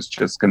Felicity was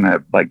just going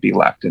to like be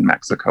left in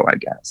Mexico, I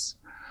guess.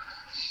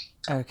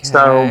 Okay.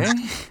 So,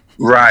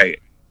 right.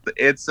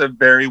 it's a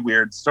very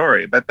weird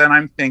story. But then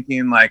I'm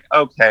thinking like,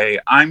 okay,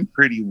 I'm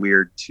pretty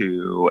weird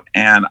too.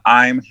 And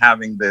I'm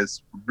having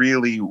this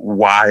really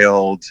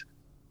wild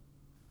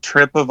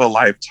trip of a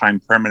lifetime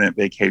permanent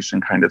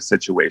vacation kind of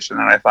situation.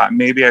 And I thought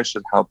maybe I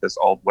should help this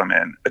old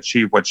woman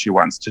achieve what she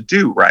wants to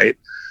do, right?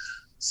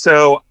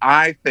 So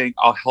I think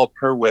I'll help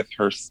her with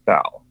her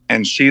spell.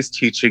 And she's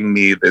teaching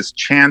me this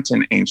chant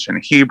in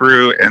ancient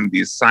Hebrew and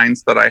these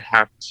signs that I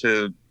have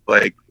to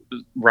like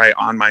write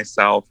on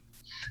myself.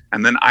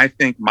 And then I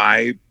think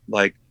my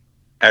like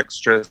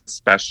extra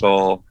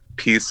special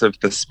piece of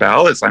the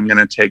spell is I'm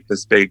going to take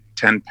this big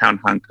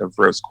 10-pound hunk of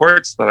rose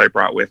quartz that I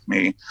brought with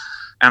me,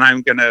 and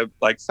I'm going to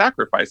like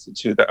sacrifice it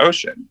to the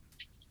ocean.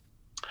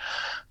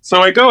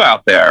 So I go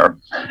out there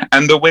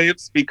and the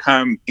waves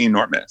become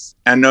enormous.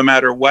 And no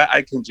matter what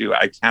I can do,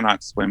 I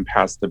cannot swim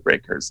past the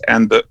breakers.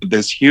 And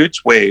this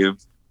huge wave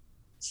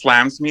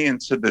slams me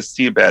into the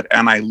seabed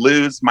and I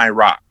lose my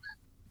rock.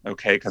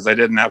 Okay, because I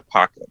didn't have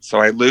pockets. So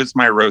I lose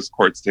my rose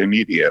quartz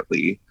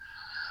immediately.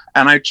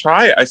 And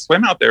I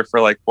swim out there for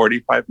like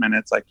 45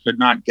 minutes. I could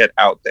not get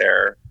out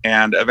there.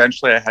 And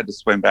eventually I had to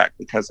swim back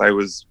because I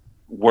was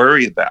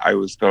worried that I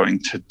was going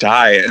to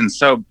die. And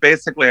so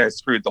basically I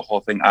screwed the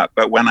whole thing up.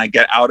 But when I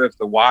get out of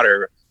the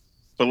water,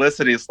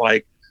 Felicity's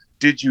like,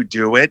 did you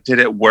do it? Did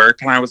it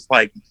work? And I was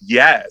like,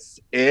 yes,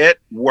 it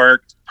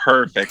worked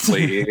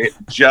perfectly,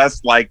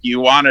 just like you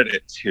wanted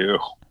it to.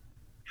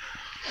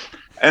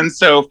 And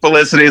so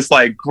Felicity's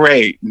like,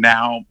 great,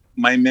 now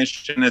my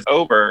mission is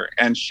over.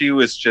 And she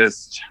was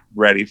just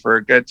ready for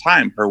a good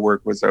time. Her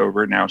work was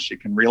over. Now she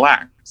can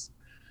relax.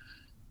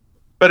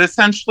 But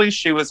essentially,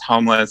 she was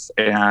homeless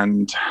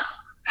and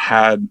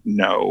had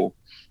no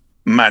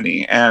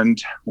money. And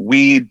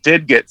we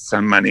did get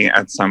some money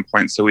at some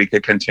point so we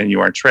could continue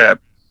our trip.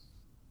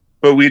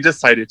 But we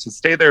decided to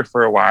stay there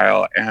for a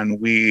while. And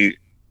we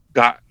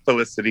got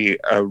Felicity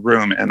a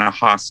room in a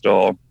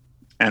hostel.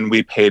 And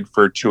we paid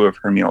for 2 of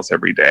her meals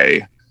every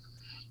day.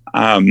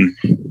 And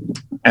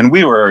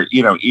we were,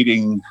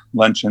 eating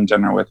lunch and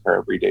dinner with her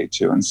every day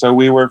too. And so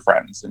we were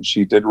friends, and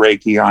she did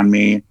Reiki on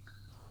me.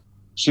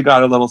 She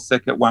got a little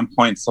sick at one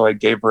point, so I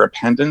gave her a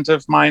pendant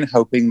of mine,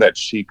 hoping that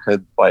she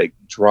could like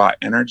draw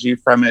energy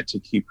from it to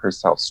keep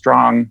herself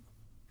strong.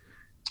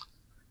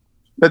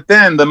 But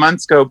then the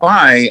months go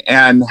by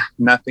and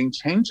nothing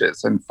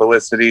changes. And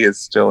Felicity is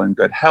still in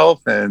good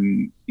health,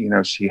 and,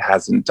 she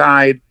hasn't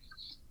died.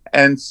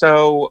 And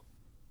so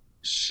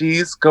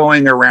she's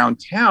going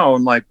around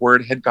town, like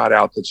word had got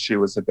out that she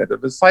was a bit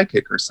of a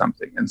psychic or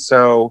something. And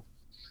so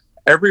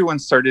everyone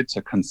started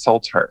to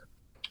consult her.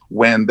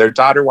 When their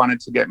daughter wanted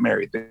to get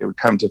married, they would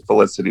come to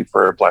Felicity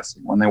for a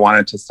blessing. When they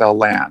wanted to sell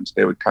land,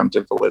 they would come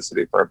to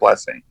Felicity for a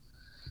blessing.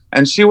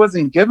 And she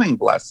wasn't giving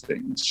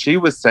blessings. She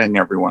was saying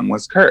everyone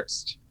was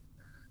cursed.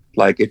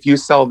 Like, if you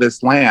sell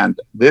this land,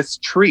 this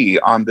tree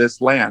on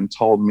this land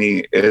told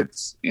me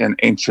it's an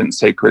ancient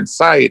sacred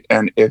site.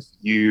 And if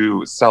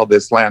you sell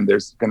this land,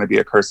 there's going to be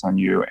a curse on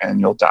you and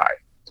you'll die.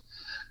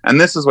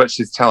 And this is what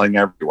she's telling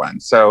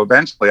everyone. So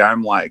eventually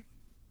I'm like,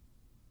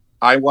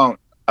 I won't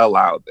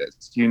allow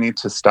this. You need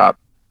to stop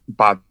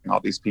bothering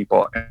all these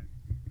people and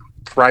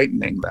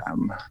frightening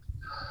them.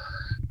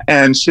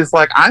 And she's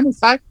like, I'm a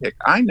psychic.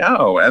 I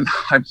know. And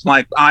I'm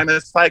like, I'm a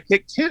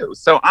psychic too.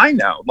 So I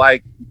know,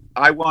 like,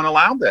 I won't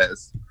allow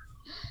this.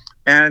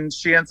 And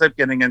she ends up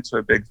getting into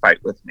a big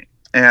fight with me.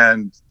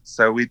 And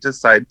so we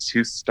decide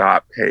to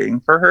stop paying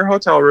for her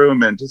hotel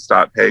room and to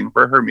stop paying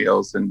for her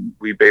meals. And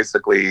we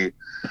basically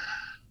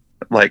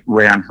like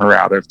ran her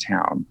out of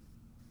town.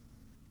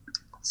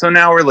 So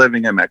now we're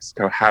living in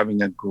Mexico,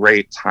 having a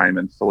great time,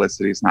 and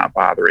Felicity's not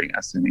bothering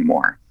us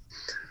anymore.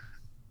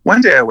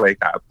 One day I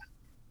wake up.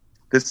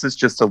 This is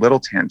just a little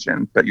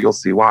tangent, but you'll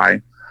see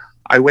why.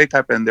 I wake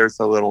up and there's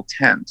a little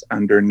tent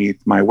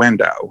underneath my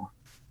window.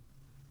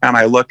 And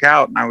I look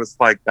out and I was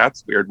like,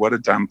 that's weird. What a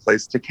dumb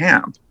place to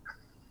camp.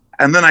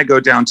 And then I go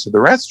down to the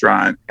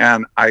restaurant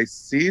and I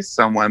see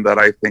someone that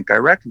I think I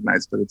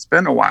recognize, but it's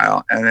been a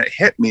while. And it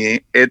hit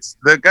me. It's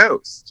the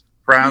ghost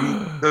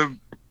from the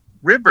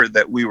river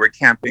that we were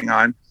camping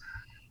on.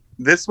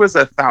 This was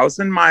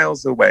 1,000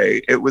 miles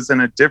away. It was in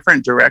a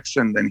different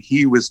direction than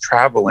he was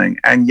traveling.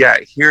 And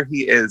yet here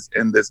he is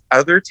in this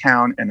other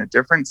town in a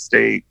different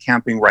state,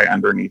 camping right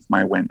underneath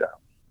my window.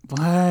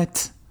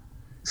 What?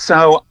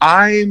 So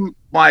I'm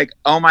like,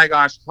 oh my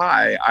gosh,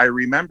 hi, I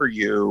remember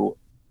you.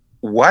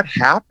 What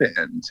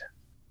happened?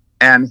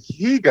 And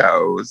he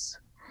goes,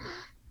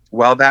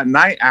 well, that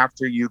night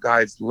after you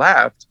guys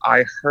left,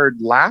 I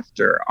heard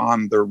laughter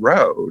on the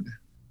road.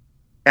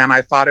 And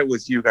I thought it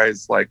was you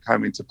guys like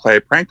coming to play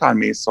a prank on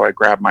me. So I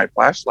grabbed my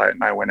flashlight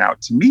and I went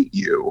out to meet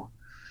you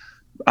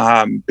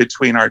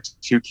between our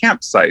 2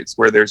 campsites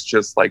where there's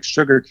just like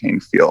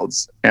sugarcane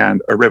fields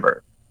and a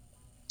river.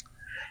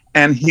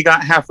 And he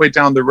got halfway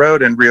down the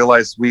road and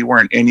realized we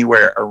weren't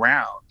anywhere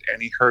around.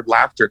 And he heard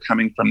laughter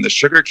coming from the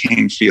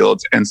sugarcane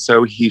fields. And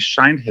so he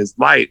shined his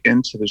light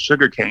into the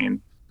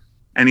sugarcane.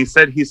 And he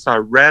said he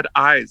saw red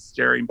eyes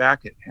staring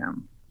back at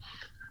him.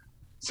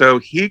 So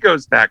he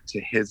goes back to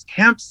his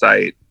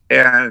campsite,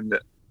 and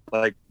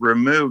like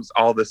removes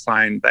all the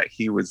sign that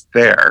he was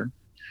there.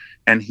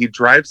 And he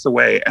drives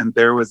away, and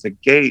there was a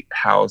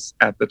gatehouse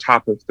at the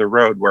top of the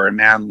road where a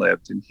man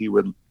lived, and he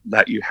would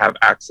let you have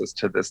access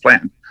to this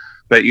land.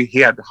 But he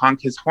had to honk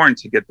his horn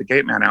to get the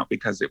gate man out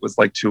because it was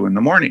like 2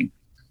 a.m.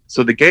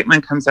 So the gate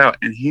man comes out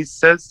and he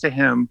says to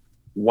him,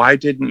 "Why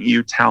didn't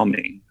you tell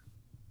me?"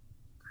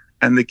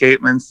 And the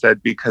gateman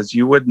said, "Because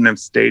you wouldn't have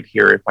stayed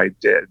here if I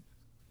did.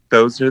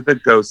 Those are the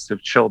ghosts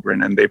of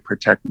children, and they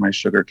protect my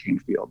sugarcane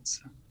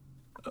fields."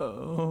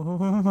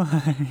 Oh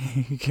my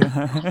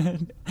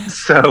God.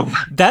 So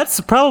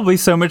that's probably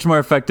so much more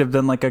effective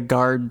than like a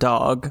guard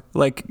dog,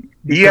 like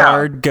yeah.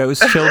 Guard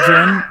ghost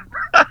children.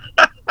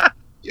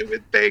 You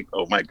would think,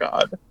 oh my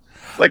God,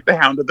 like the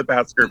Hound of the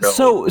Baskervilles.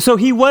 So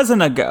he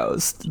wasn't a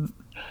ghost.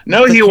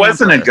 No, he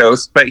wasn't a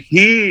ghost, but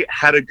he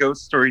had a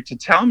ghost story to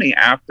tell me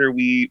after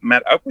we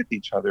met up with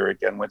each other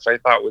again, which I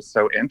thought was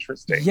so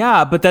interesting.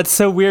 Yeah, but that's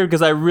so weird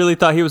because I really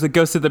thought he was a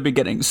ghost at the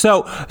beginning.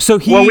 So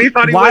he. Well, we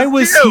thought he why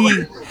was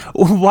he?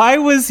 Why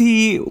was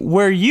he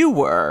where you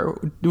were?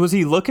 Was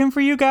he looking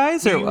for you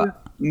guys or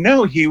what?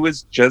 No, he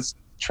was just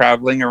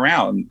traveling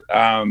around.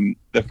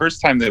 The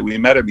first time that we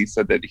met him, he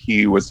said that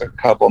he was a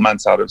couple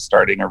months out of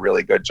starting a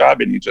really good job,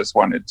 and he just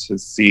wanted to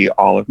see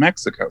all of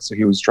Mexico. So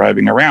he was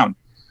driving around.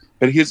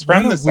 But he's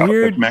from the south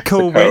of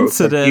Mexico.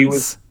 Coincidence. So he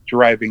was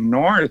driving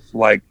north,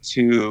 like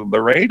to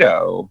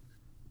Laredo,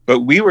 but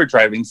we were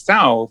driving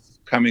south,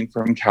 coming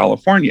from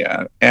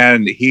California,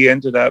 and he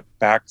ended up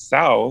back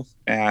south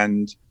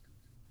and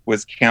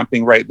was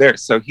camping right there.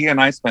 So he and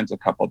I spent a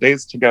couple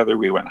days together.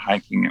 We went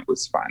hiking. It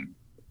was fun.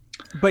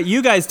 But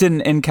you guys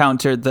didn't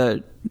encounter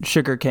the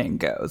sugarcane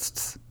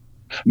ghosts.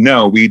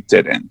 No, we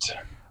didn't.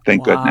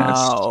 Thank goodness.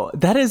 Wow,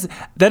 that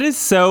is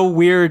so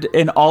weird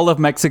in all of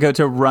Mexico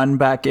to run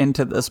back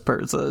into this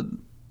person.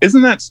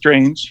 Isn't that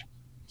strange?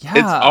 Yeah.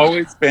 It's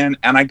always been,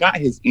 and I got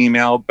his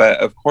email,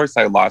 but of course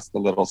I lost the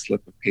little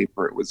slip of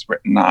paper it was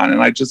written on.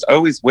 And I just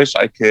always wish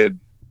I could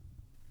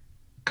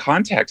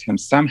contact him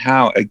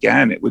somehow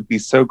again. It would be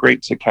so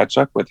great to catch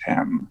up with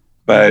him.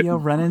 But maybe you'll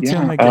run into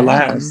him again.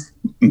 Alas,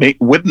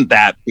 wouldn't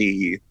that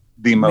be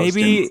the most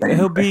maybe insane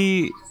he'll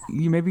thing?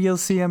 be. Maybe you'll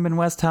see him in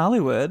West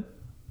Hollywood.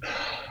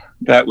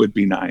 That would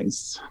be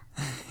nice.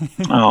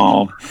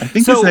 Oh, I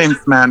think his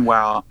name's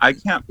Manuel. I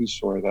can't be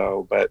sure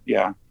though, but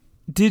yeah.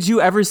 Did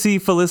you ever see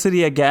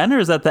Felicity again, or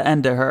is that the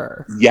end of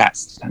her?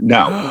 Yes.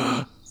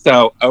 No.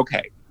 So,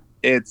 okay.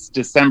 It's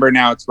December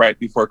now. It's right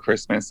before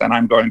Christmas, and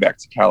I'm going back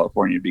to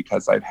California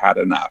because I've had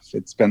enough.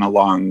 It's been a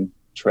long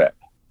trip.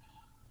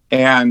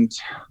 And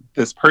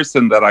this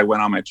person that I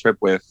went on my trip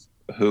with,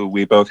 who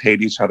we both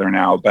hate each other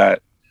now,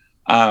 but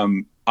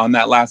on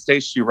that last day,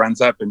 she runs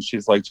up and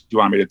she's like, "Do you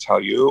want me to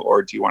tell you,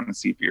 or do you want to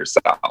see for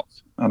yourself?"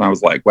 And I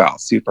was like, "Well,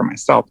 see for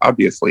myself,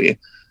 obviously."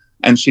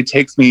 And she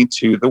takes me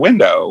to the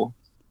window,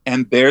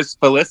 and there's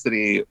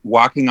Felicity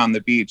walking on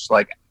the beach.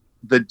 Like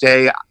the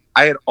day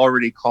I had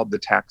already called the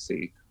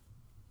taxi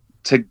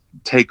to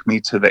take me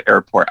to the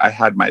airport. I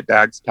had my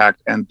bags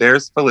packed, and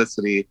there's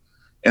Felicity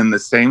in the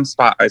same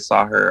spot I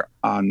saw her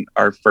on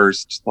our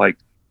first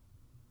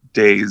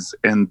days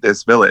in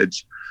this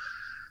village.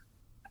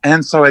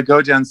 And so I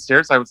go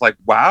downstairs. I was like,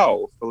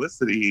 "Wow,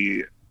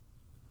 Felicity,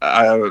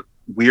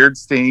 weird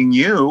seeing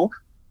you."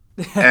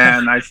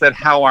 And I said,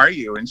 "How are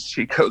you?" And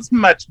she goes,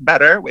 "Much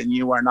better when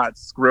you are not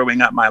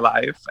screwing up my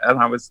life." And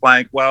I was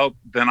like, "Well,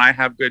 then I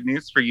have good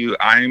news for you.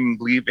 I'm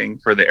leaving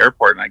for the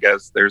airport, and I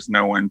guess there's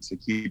no one to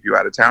keep you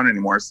out of town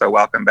anymore. So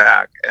welcome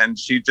back." And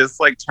she just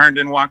turned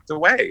and walked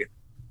away.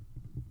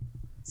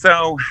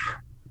 So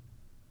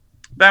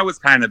that was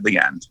kind of the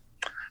end.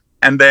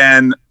 And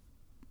then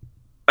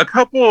a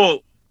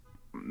couple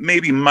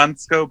maybe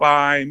months go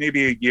by,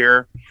 maybe a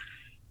year,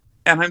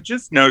 and I'm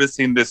just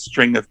noticing this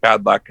string of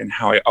bad luck and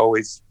how I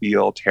always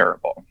feel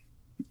terrible.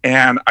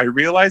 And I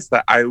realized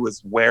that I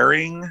was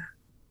wearing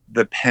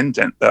the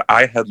pendant that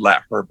I had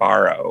let her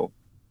borrow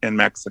in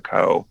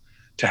Mexico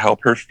to help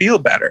her feel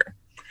better.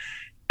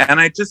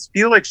 And I just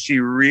feel like she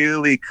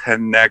really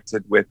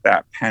connected with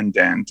that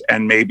pendant,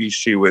 and maybe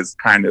she was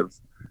kind of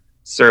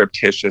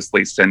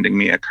surreptitiously sending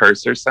me a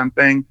curse or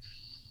something.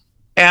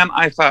 And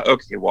I thought,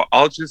 okay, well,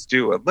 I'll just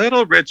do a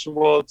little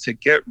ritual to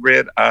get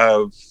rid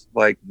of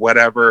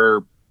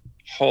whatever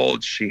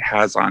hold she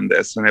has on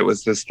this. And it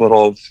was this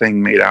little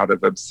thing made out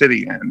of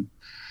obsidian.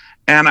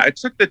 And I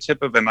took the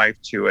tip of a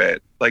knife to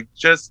it,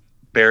 just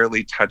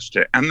barely touched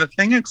it. And the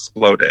thing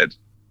exploded.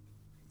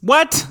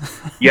 What?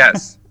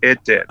 Yes,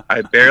 it did.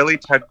 I barely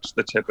touched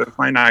the tip of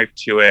my knife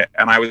to it.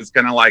 And I was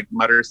going to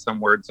mutter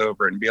some words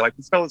over it and be like,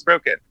 "The spell is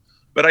broken."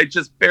 But I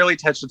just barely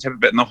touched the tip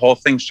of it, and the whole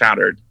thing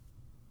shattered.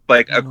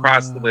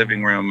 Across the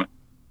living room.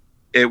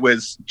 It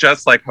was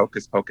just like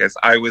Hocus Pocus.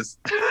 I was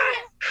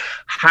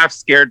half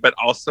scared, but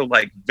also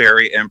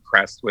very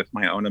impressed with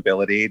my own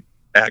ability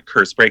at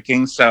curse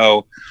breaking.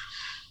 So,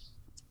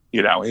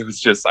 it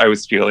was just, I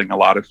was feeling a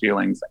lot of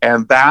feelings.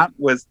 And that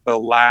was the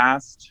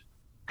last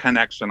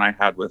connection I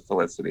had with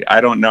Felicity.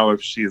 I don't know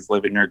if she's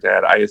living or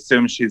dead. I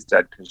assume she's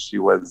dead because she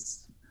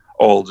was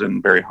old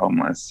and very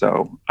homeless.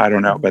 So I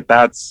don't know, but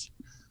that's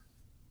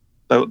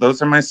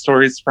those are my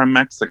stories from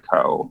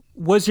Mexico.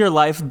 Was your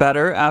life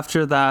better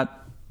after that?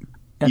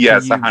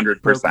 Yes,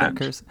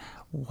 100%.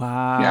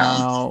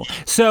 Wow. Yeah.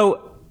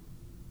 So,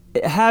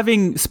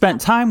 having spent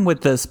time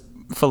with this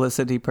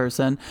Felicity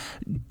person,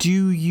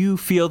 do you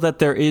feel that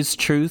there is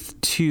truth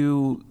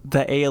to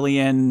the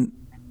alien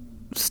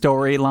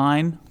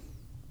storyline?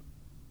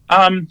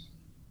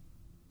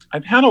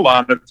 I've had a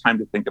lot of time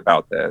to think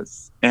about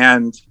this,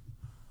 and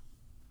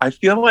I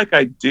feel like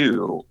I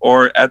do,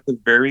 or at the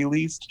very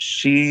least,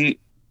 she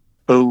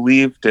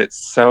believed it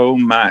so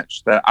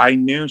much that I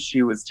knew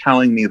she was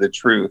telling me the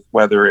truth,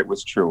 whether it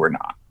was true or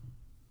not.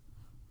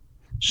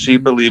 She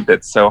believed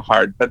it so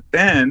hard. But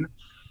then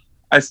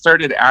I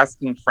started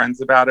asking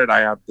friends about it. I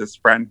have this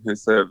friend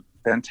who's a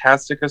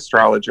fantastic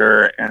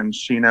astrologer, and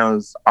she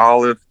knows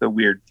all of the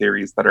weird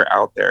theories that are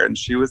out there. And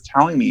she was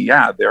telling me,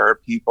 yeah, there are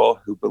people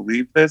who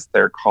believe this.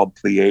 They're called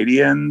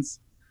Pleiadians.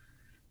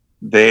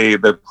 The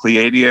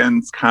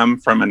Pleiadians come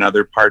from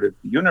another part of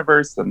the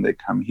universe, and they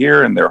come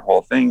here, and their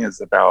whole thing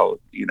is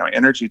about,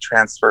 energy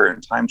transfer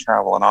and time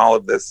travel and all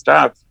of this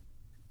stuff.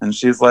 And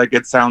she's like,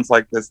 it sounds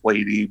like this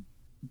lady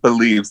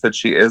believes that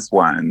she is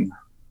one.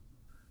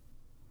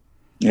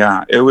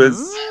 Yeah, it was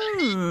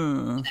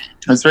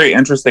very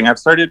interesting. I've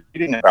started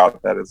reading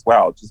about that as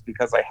well, just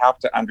because I have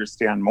to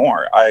understand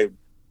more. I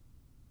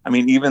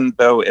mean, even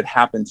though it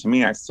happened to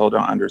me, I still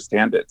don't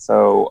understand it.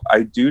 So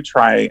I do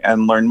try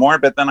and learn more,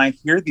 but then I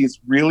hear these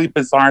really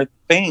bizarre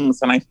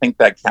things and I think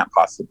that can't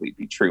possibly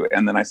be true.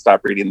 And then I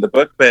stop reading the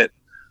book. But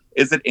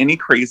is it any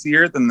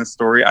crazier than the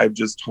story I've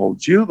just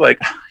told you? Like,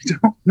 I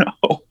don't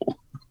know.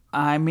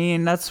 I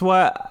mean, that's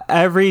what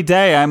every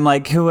day I'm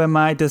like, who am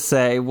I to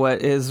say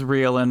what is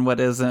real and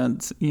what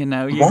isn't? You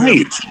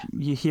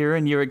hear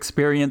and you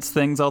experience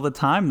things all the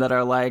time that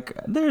are like,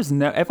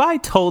 if I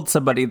told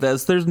somebody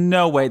this, there's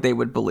no way they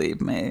would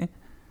believe me.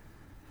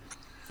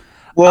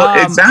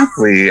 Well,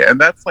 exactly. And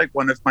that's like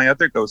one of my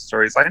other ghost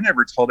stories. I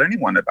never told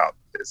anyone about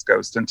this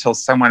ghost until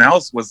someone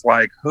else was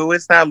like, who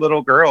is that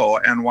little girl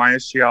and why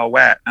is she all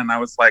wet? And I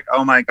was like,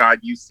 oh my God,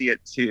 you see it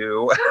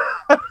too.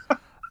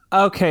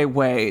 Okay,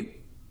 wait.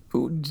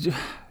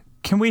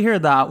 Can we hear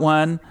that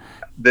one?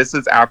 This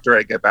is after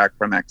I get back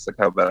from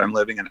Mexico, but I'm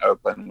living in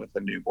Oakland with a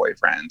new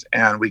boyfriend.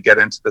 And we get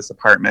into this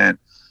apartment,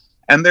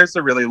 and there's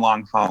a really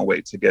long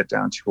hallway to get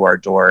down to our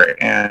door.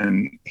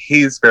 And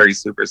he's very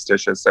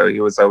superstitious. So he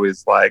was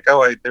always like,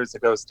 there's a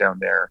ghost down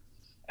there.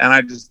 And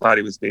I just thought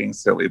he was being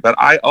silly. But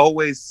I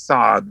always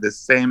saw the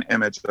same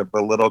image of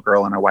a little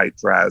girl in a white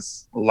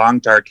dress, long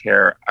dark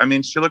hair. I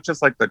mean, she looked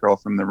just like the girl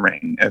from The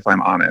Ring, if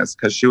I'm honest,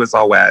 because she was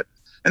all wet.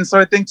 And so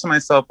I think to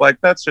myself, like,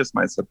 that's just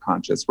my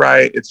subconscious,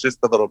 right? It's just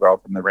the little girl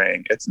from The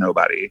Ring. It's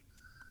nobody.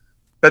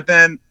 But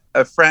then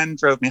a friend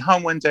drove me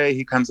home one day.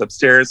 He comes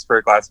upstairs for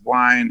a glass of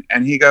wine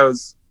and he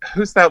goes,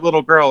 who's that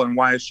little girl and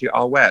why is she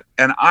all wet?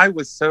 And I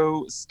was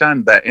so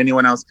stunned that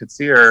anyone else could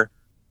see her.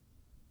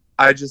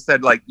 I just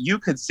said, like, you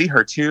could see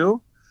her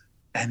too?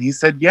 And he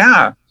said,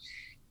 yeah.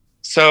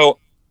 So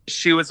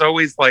she was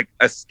always like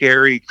a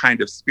scary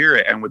kind of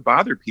spirit and would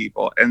bother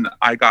people. And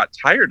I got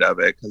tired of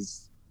it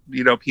because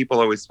people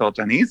always felt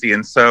uneasy.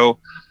 And so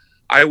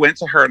I went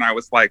to her and I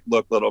was like,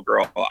 look, little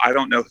girl, I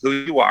don't know who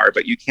you are,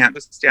 but you can't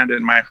just stand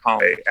in my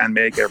hallway and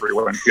make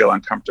everyone feel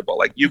uncomfortable.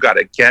 Like, you got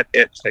to get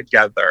it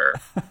together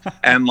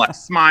and like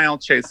smile,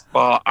 chase the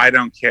ball. I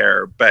don't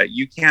care, but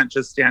you can't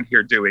just stand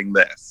here doing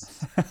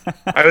this.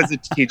 I was a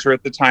teacher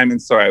at the time.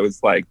 And so I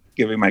was like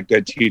giving my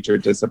good teacher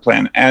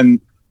discipline. And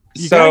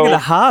you gotta get a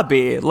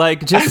hobby,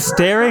 like just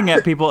staring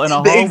at people in a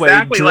hallway,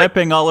 exactly,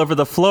 dripping like, all over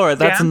the floor.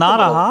 That's not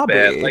a hobby.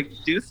 Bit. Like,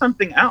 do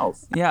something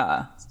else.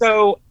 Yeah.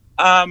 So,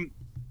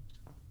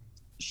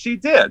 she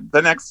did.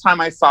 The next time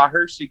I saw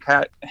her, she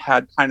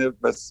had kind of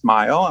a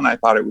smile, and I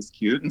thought it was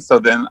cute. And so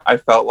then I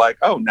felt like,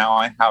 oh, now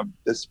I have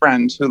this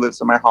friend who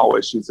lives in my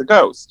hallway. She's a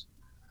ghost.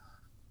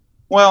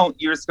 Well,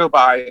 years go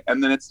by,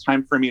 and then it's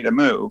time for me to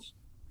move.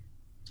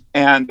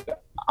 And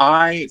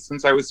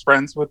since I was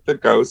friends with the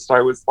ghost,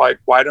 I was like,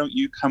 why don't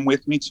you come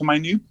with me to my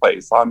new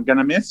place? I'm going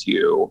to miss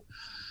you.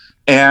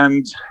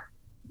 And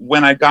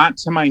when I got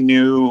to my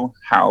new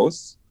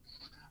house,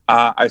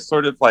 I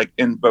sort of like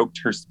invoked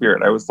her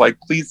spirit. I was like,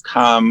 please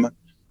come.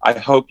 I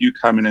hope you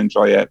come and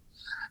enjoy it.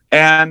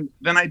 And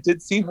then I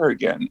did see her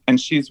again. And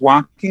she's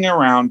walking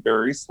around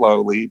very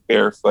slowly,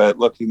 barefoot,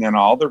 looking in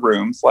all the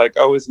rooms like,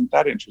 oh, isn't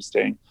that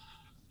interesting?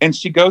 And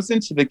she goes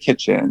into the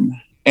kitchen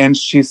and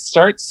she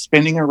starts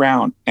spinning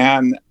around.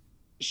 And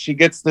she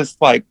gets this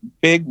like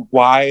big,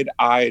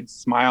 wide-eyed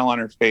smile on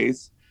her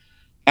face.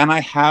 And I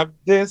have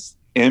this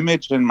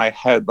image in my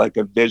head, like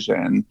a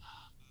vision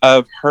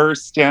of her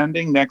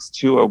standing next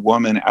to a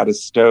woman at a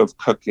stove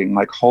cooking,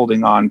 like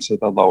holding on to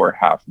the lower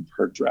half of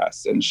her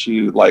dress. And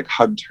she like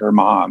hugged her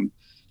mom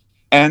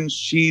and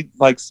she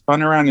like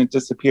spun around and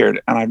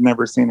disappeared. And I've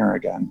never seen her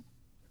again.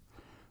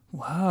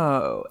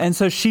 Whoa. And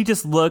so she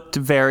just looked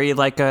very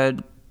like a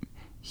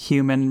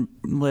human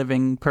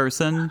living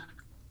person.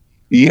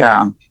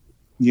 Yeah.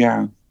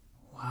 Yeah.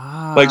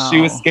 Wow. Like,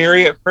 she was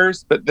scary at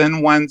first, but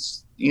then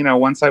once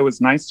I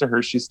was nice to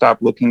her, she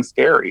stopped looking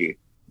scary.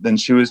 then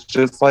she was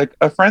just like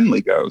a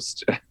friendly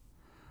ghost.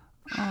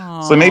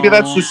 So maybe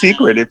that's the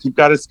secret. If you've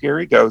got a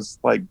scary ghost,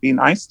 like, be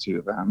nice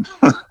to them.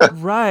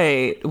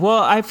 Right.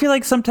 Well, I feel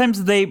like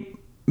sometimes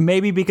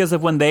maybe because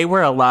of when they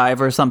were alive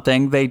or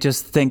something, they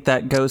just think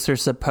that ghosts are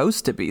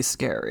supposed to be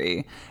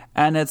scary.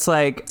 And it's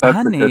like, That's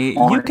honey,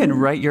 you can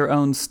write your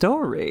own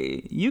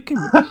story. You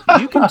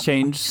can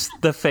change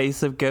the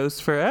face of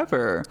ghosts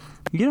forever.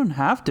 You don't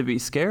have to be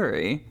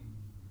scary.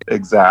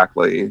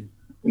 Exactly.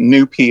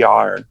 New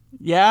PR.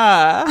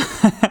 Yeah.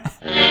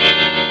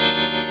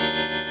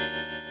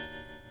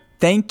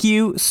 Thank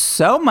you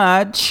so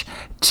much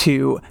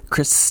to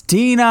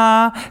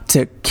Christina,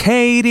 to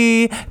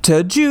Katie,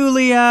 to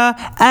Julia,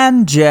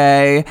 and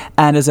Jay.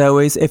 And as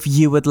always, if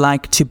you would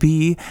like to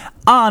be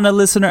on a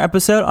listener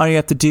episode, all you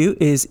have to do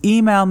is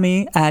email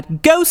me at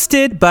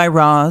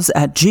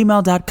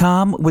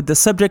ghostedbyroz@gmail.com with the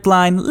subject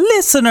line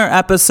listener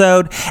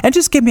episode, and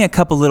just give me a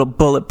couple little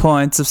bullet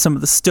points of some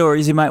of the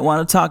stories you might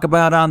want to talk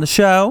about on the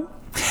show.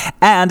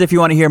 And if you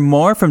want to hear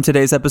more from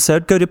today's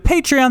episode, go to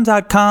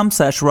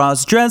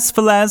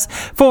patreon.com/RozDresfiles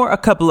for a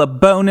couple of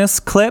bonus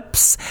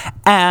clips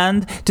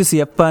and to see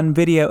a fun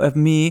video of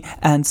me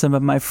and some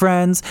of my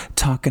friends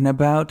talking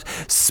about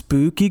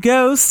spooky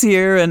ghosts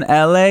here in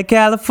LA,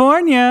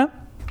 California.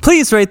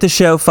 Please rate the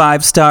show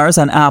 5 stars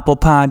on Apple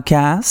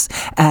Podcasts.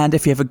 And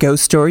if you have a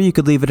ghost story, you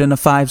could leave it in a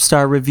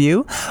 5-star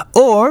review.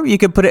 Or you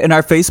could put it in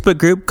our Facebook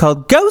group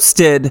called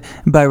Ghosted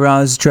by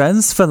Roz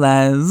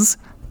Dresfiles.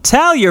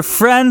 Tell your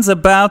friends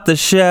about the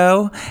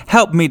show.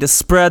 Help me to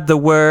spread the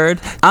word.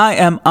 I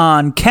am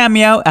on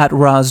Cameo at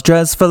Roz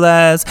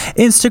Dresfiles,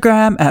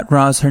 Instagram at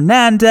Roz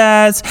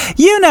Hernandez.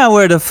 You know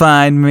where to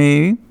find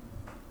me.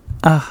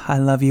 I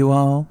love you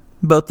all,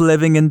 both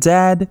living and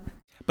dead.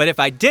 But if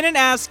I didn't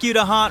ask you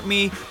to haunt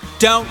me,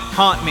 don't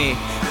haunt me.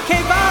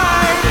 Okay,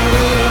 bye!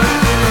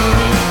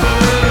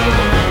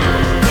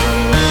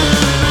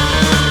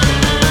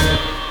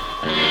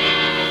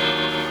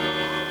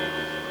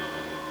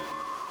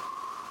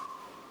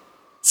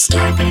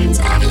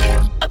 Starburns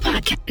Audio,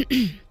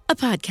 a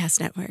podcast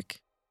network.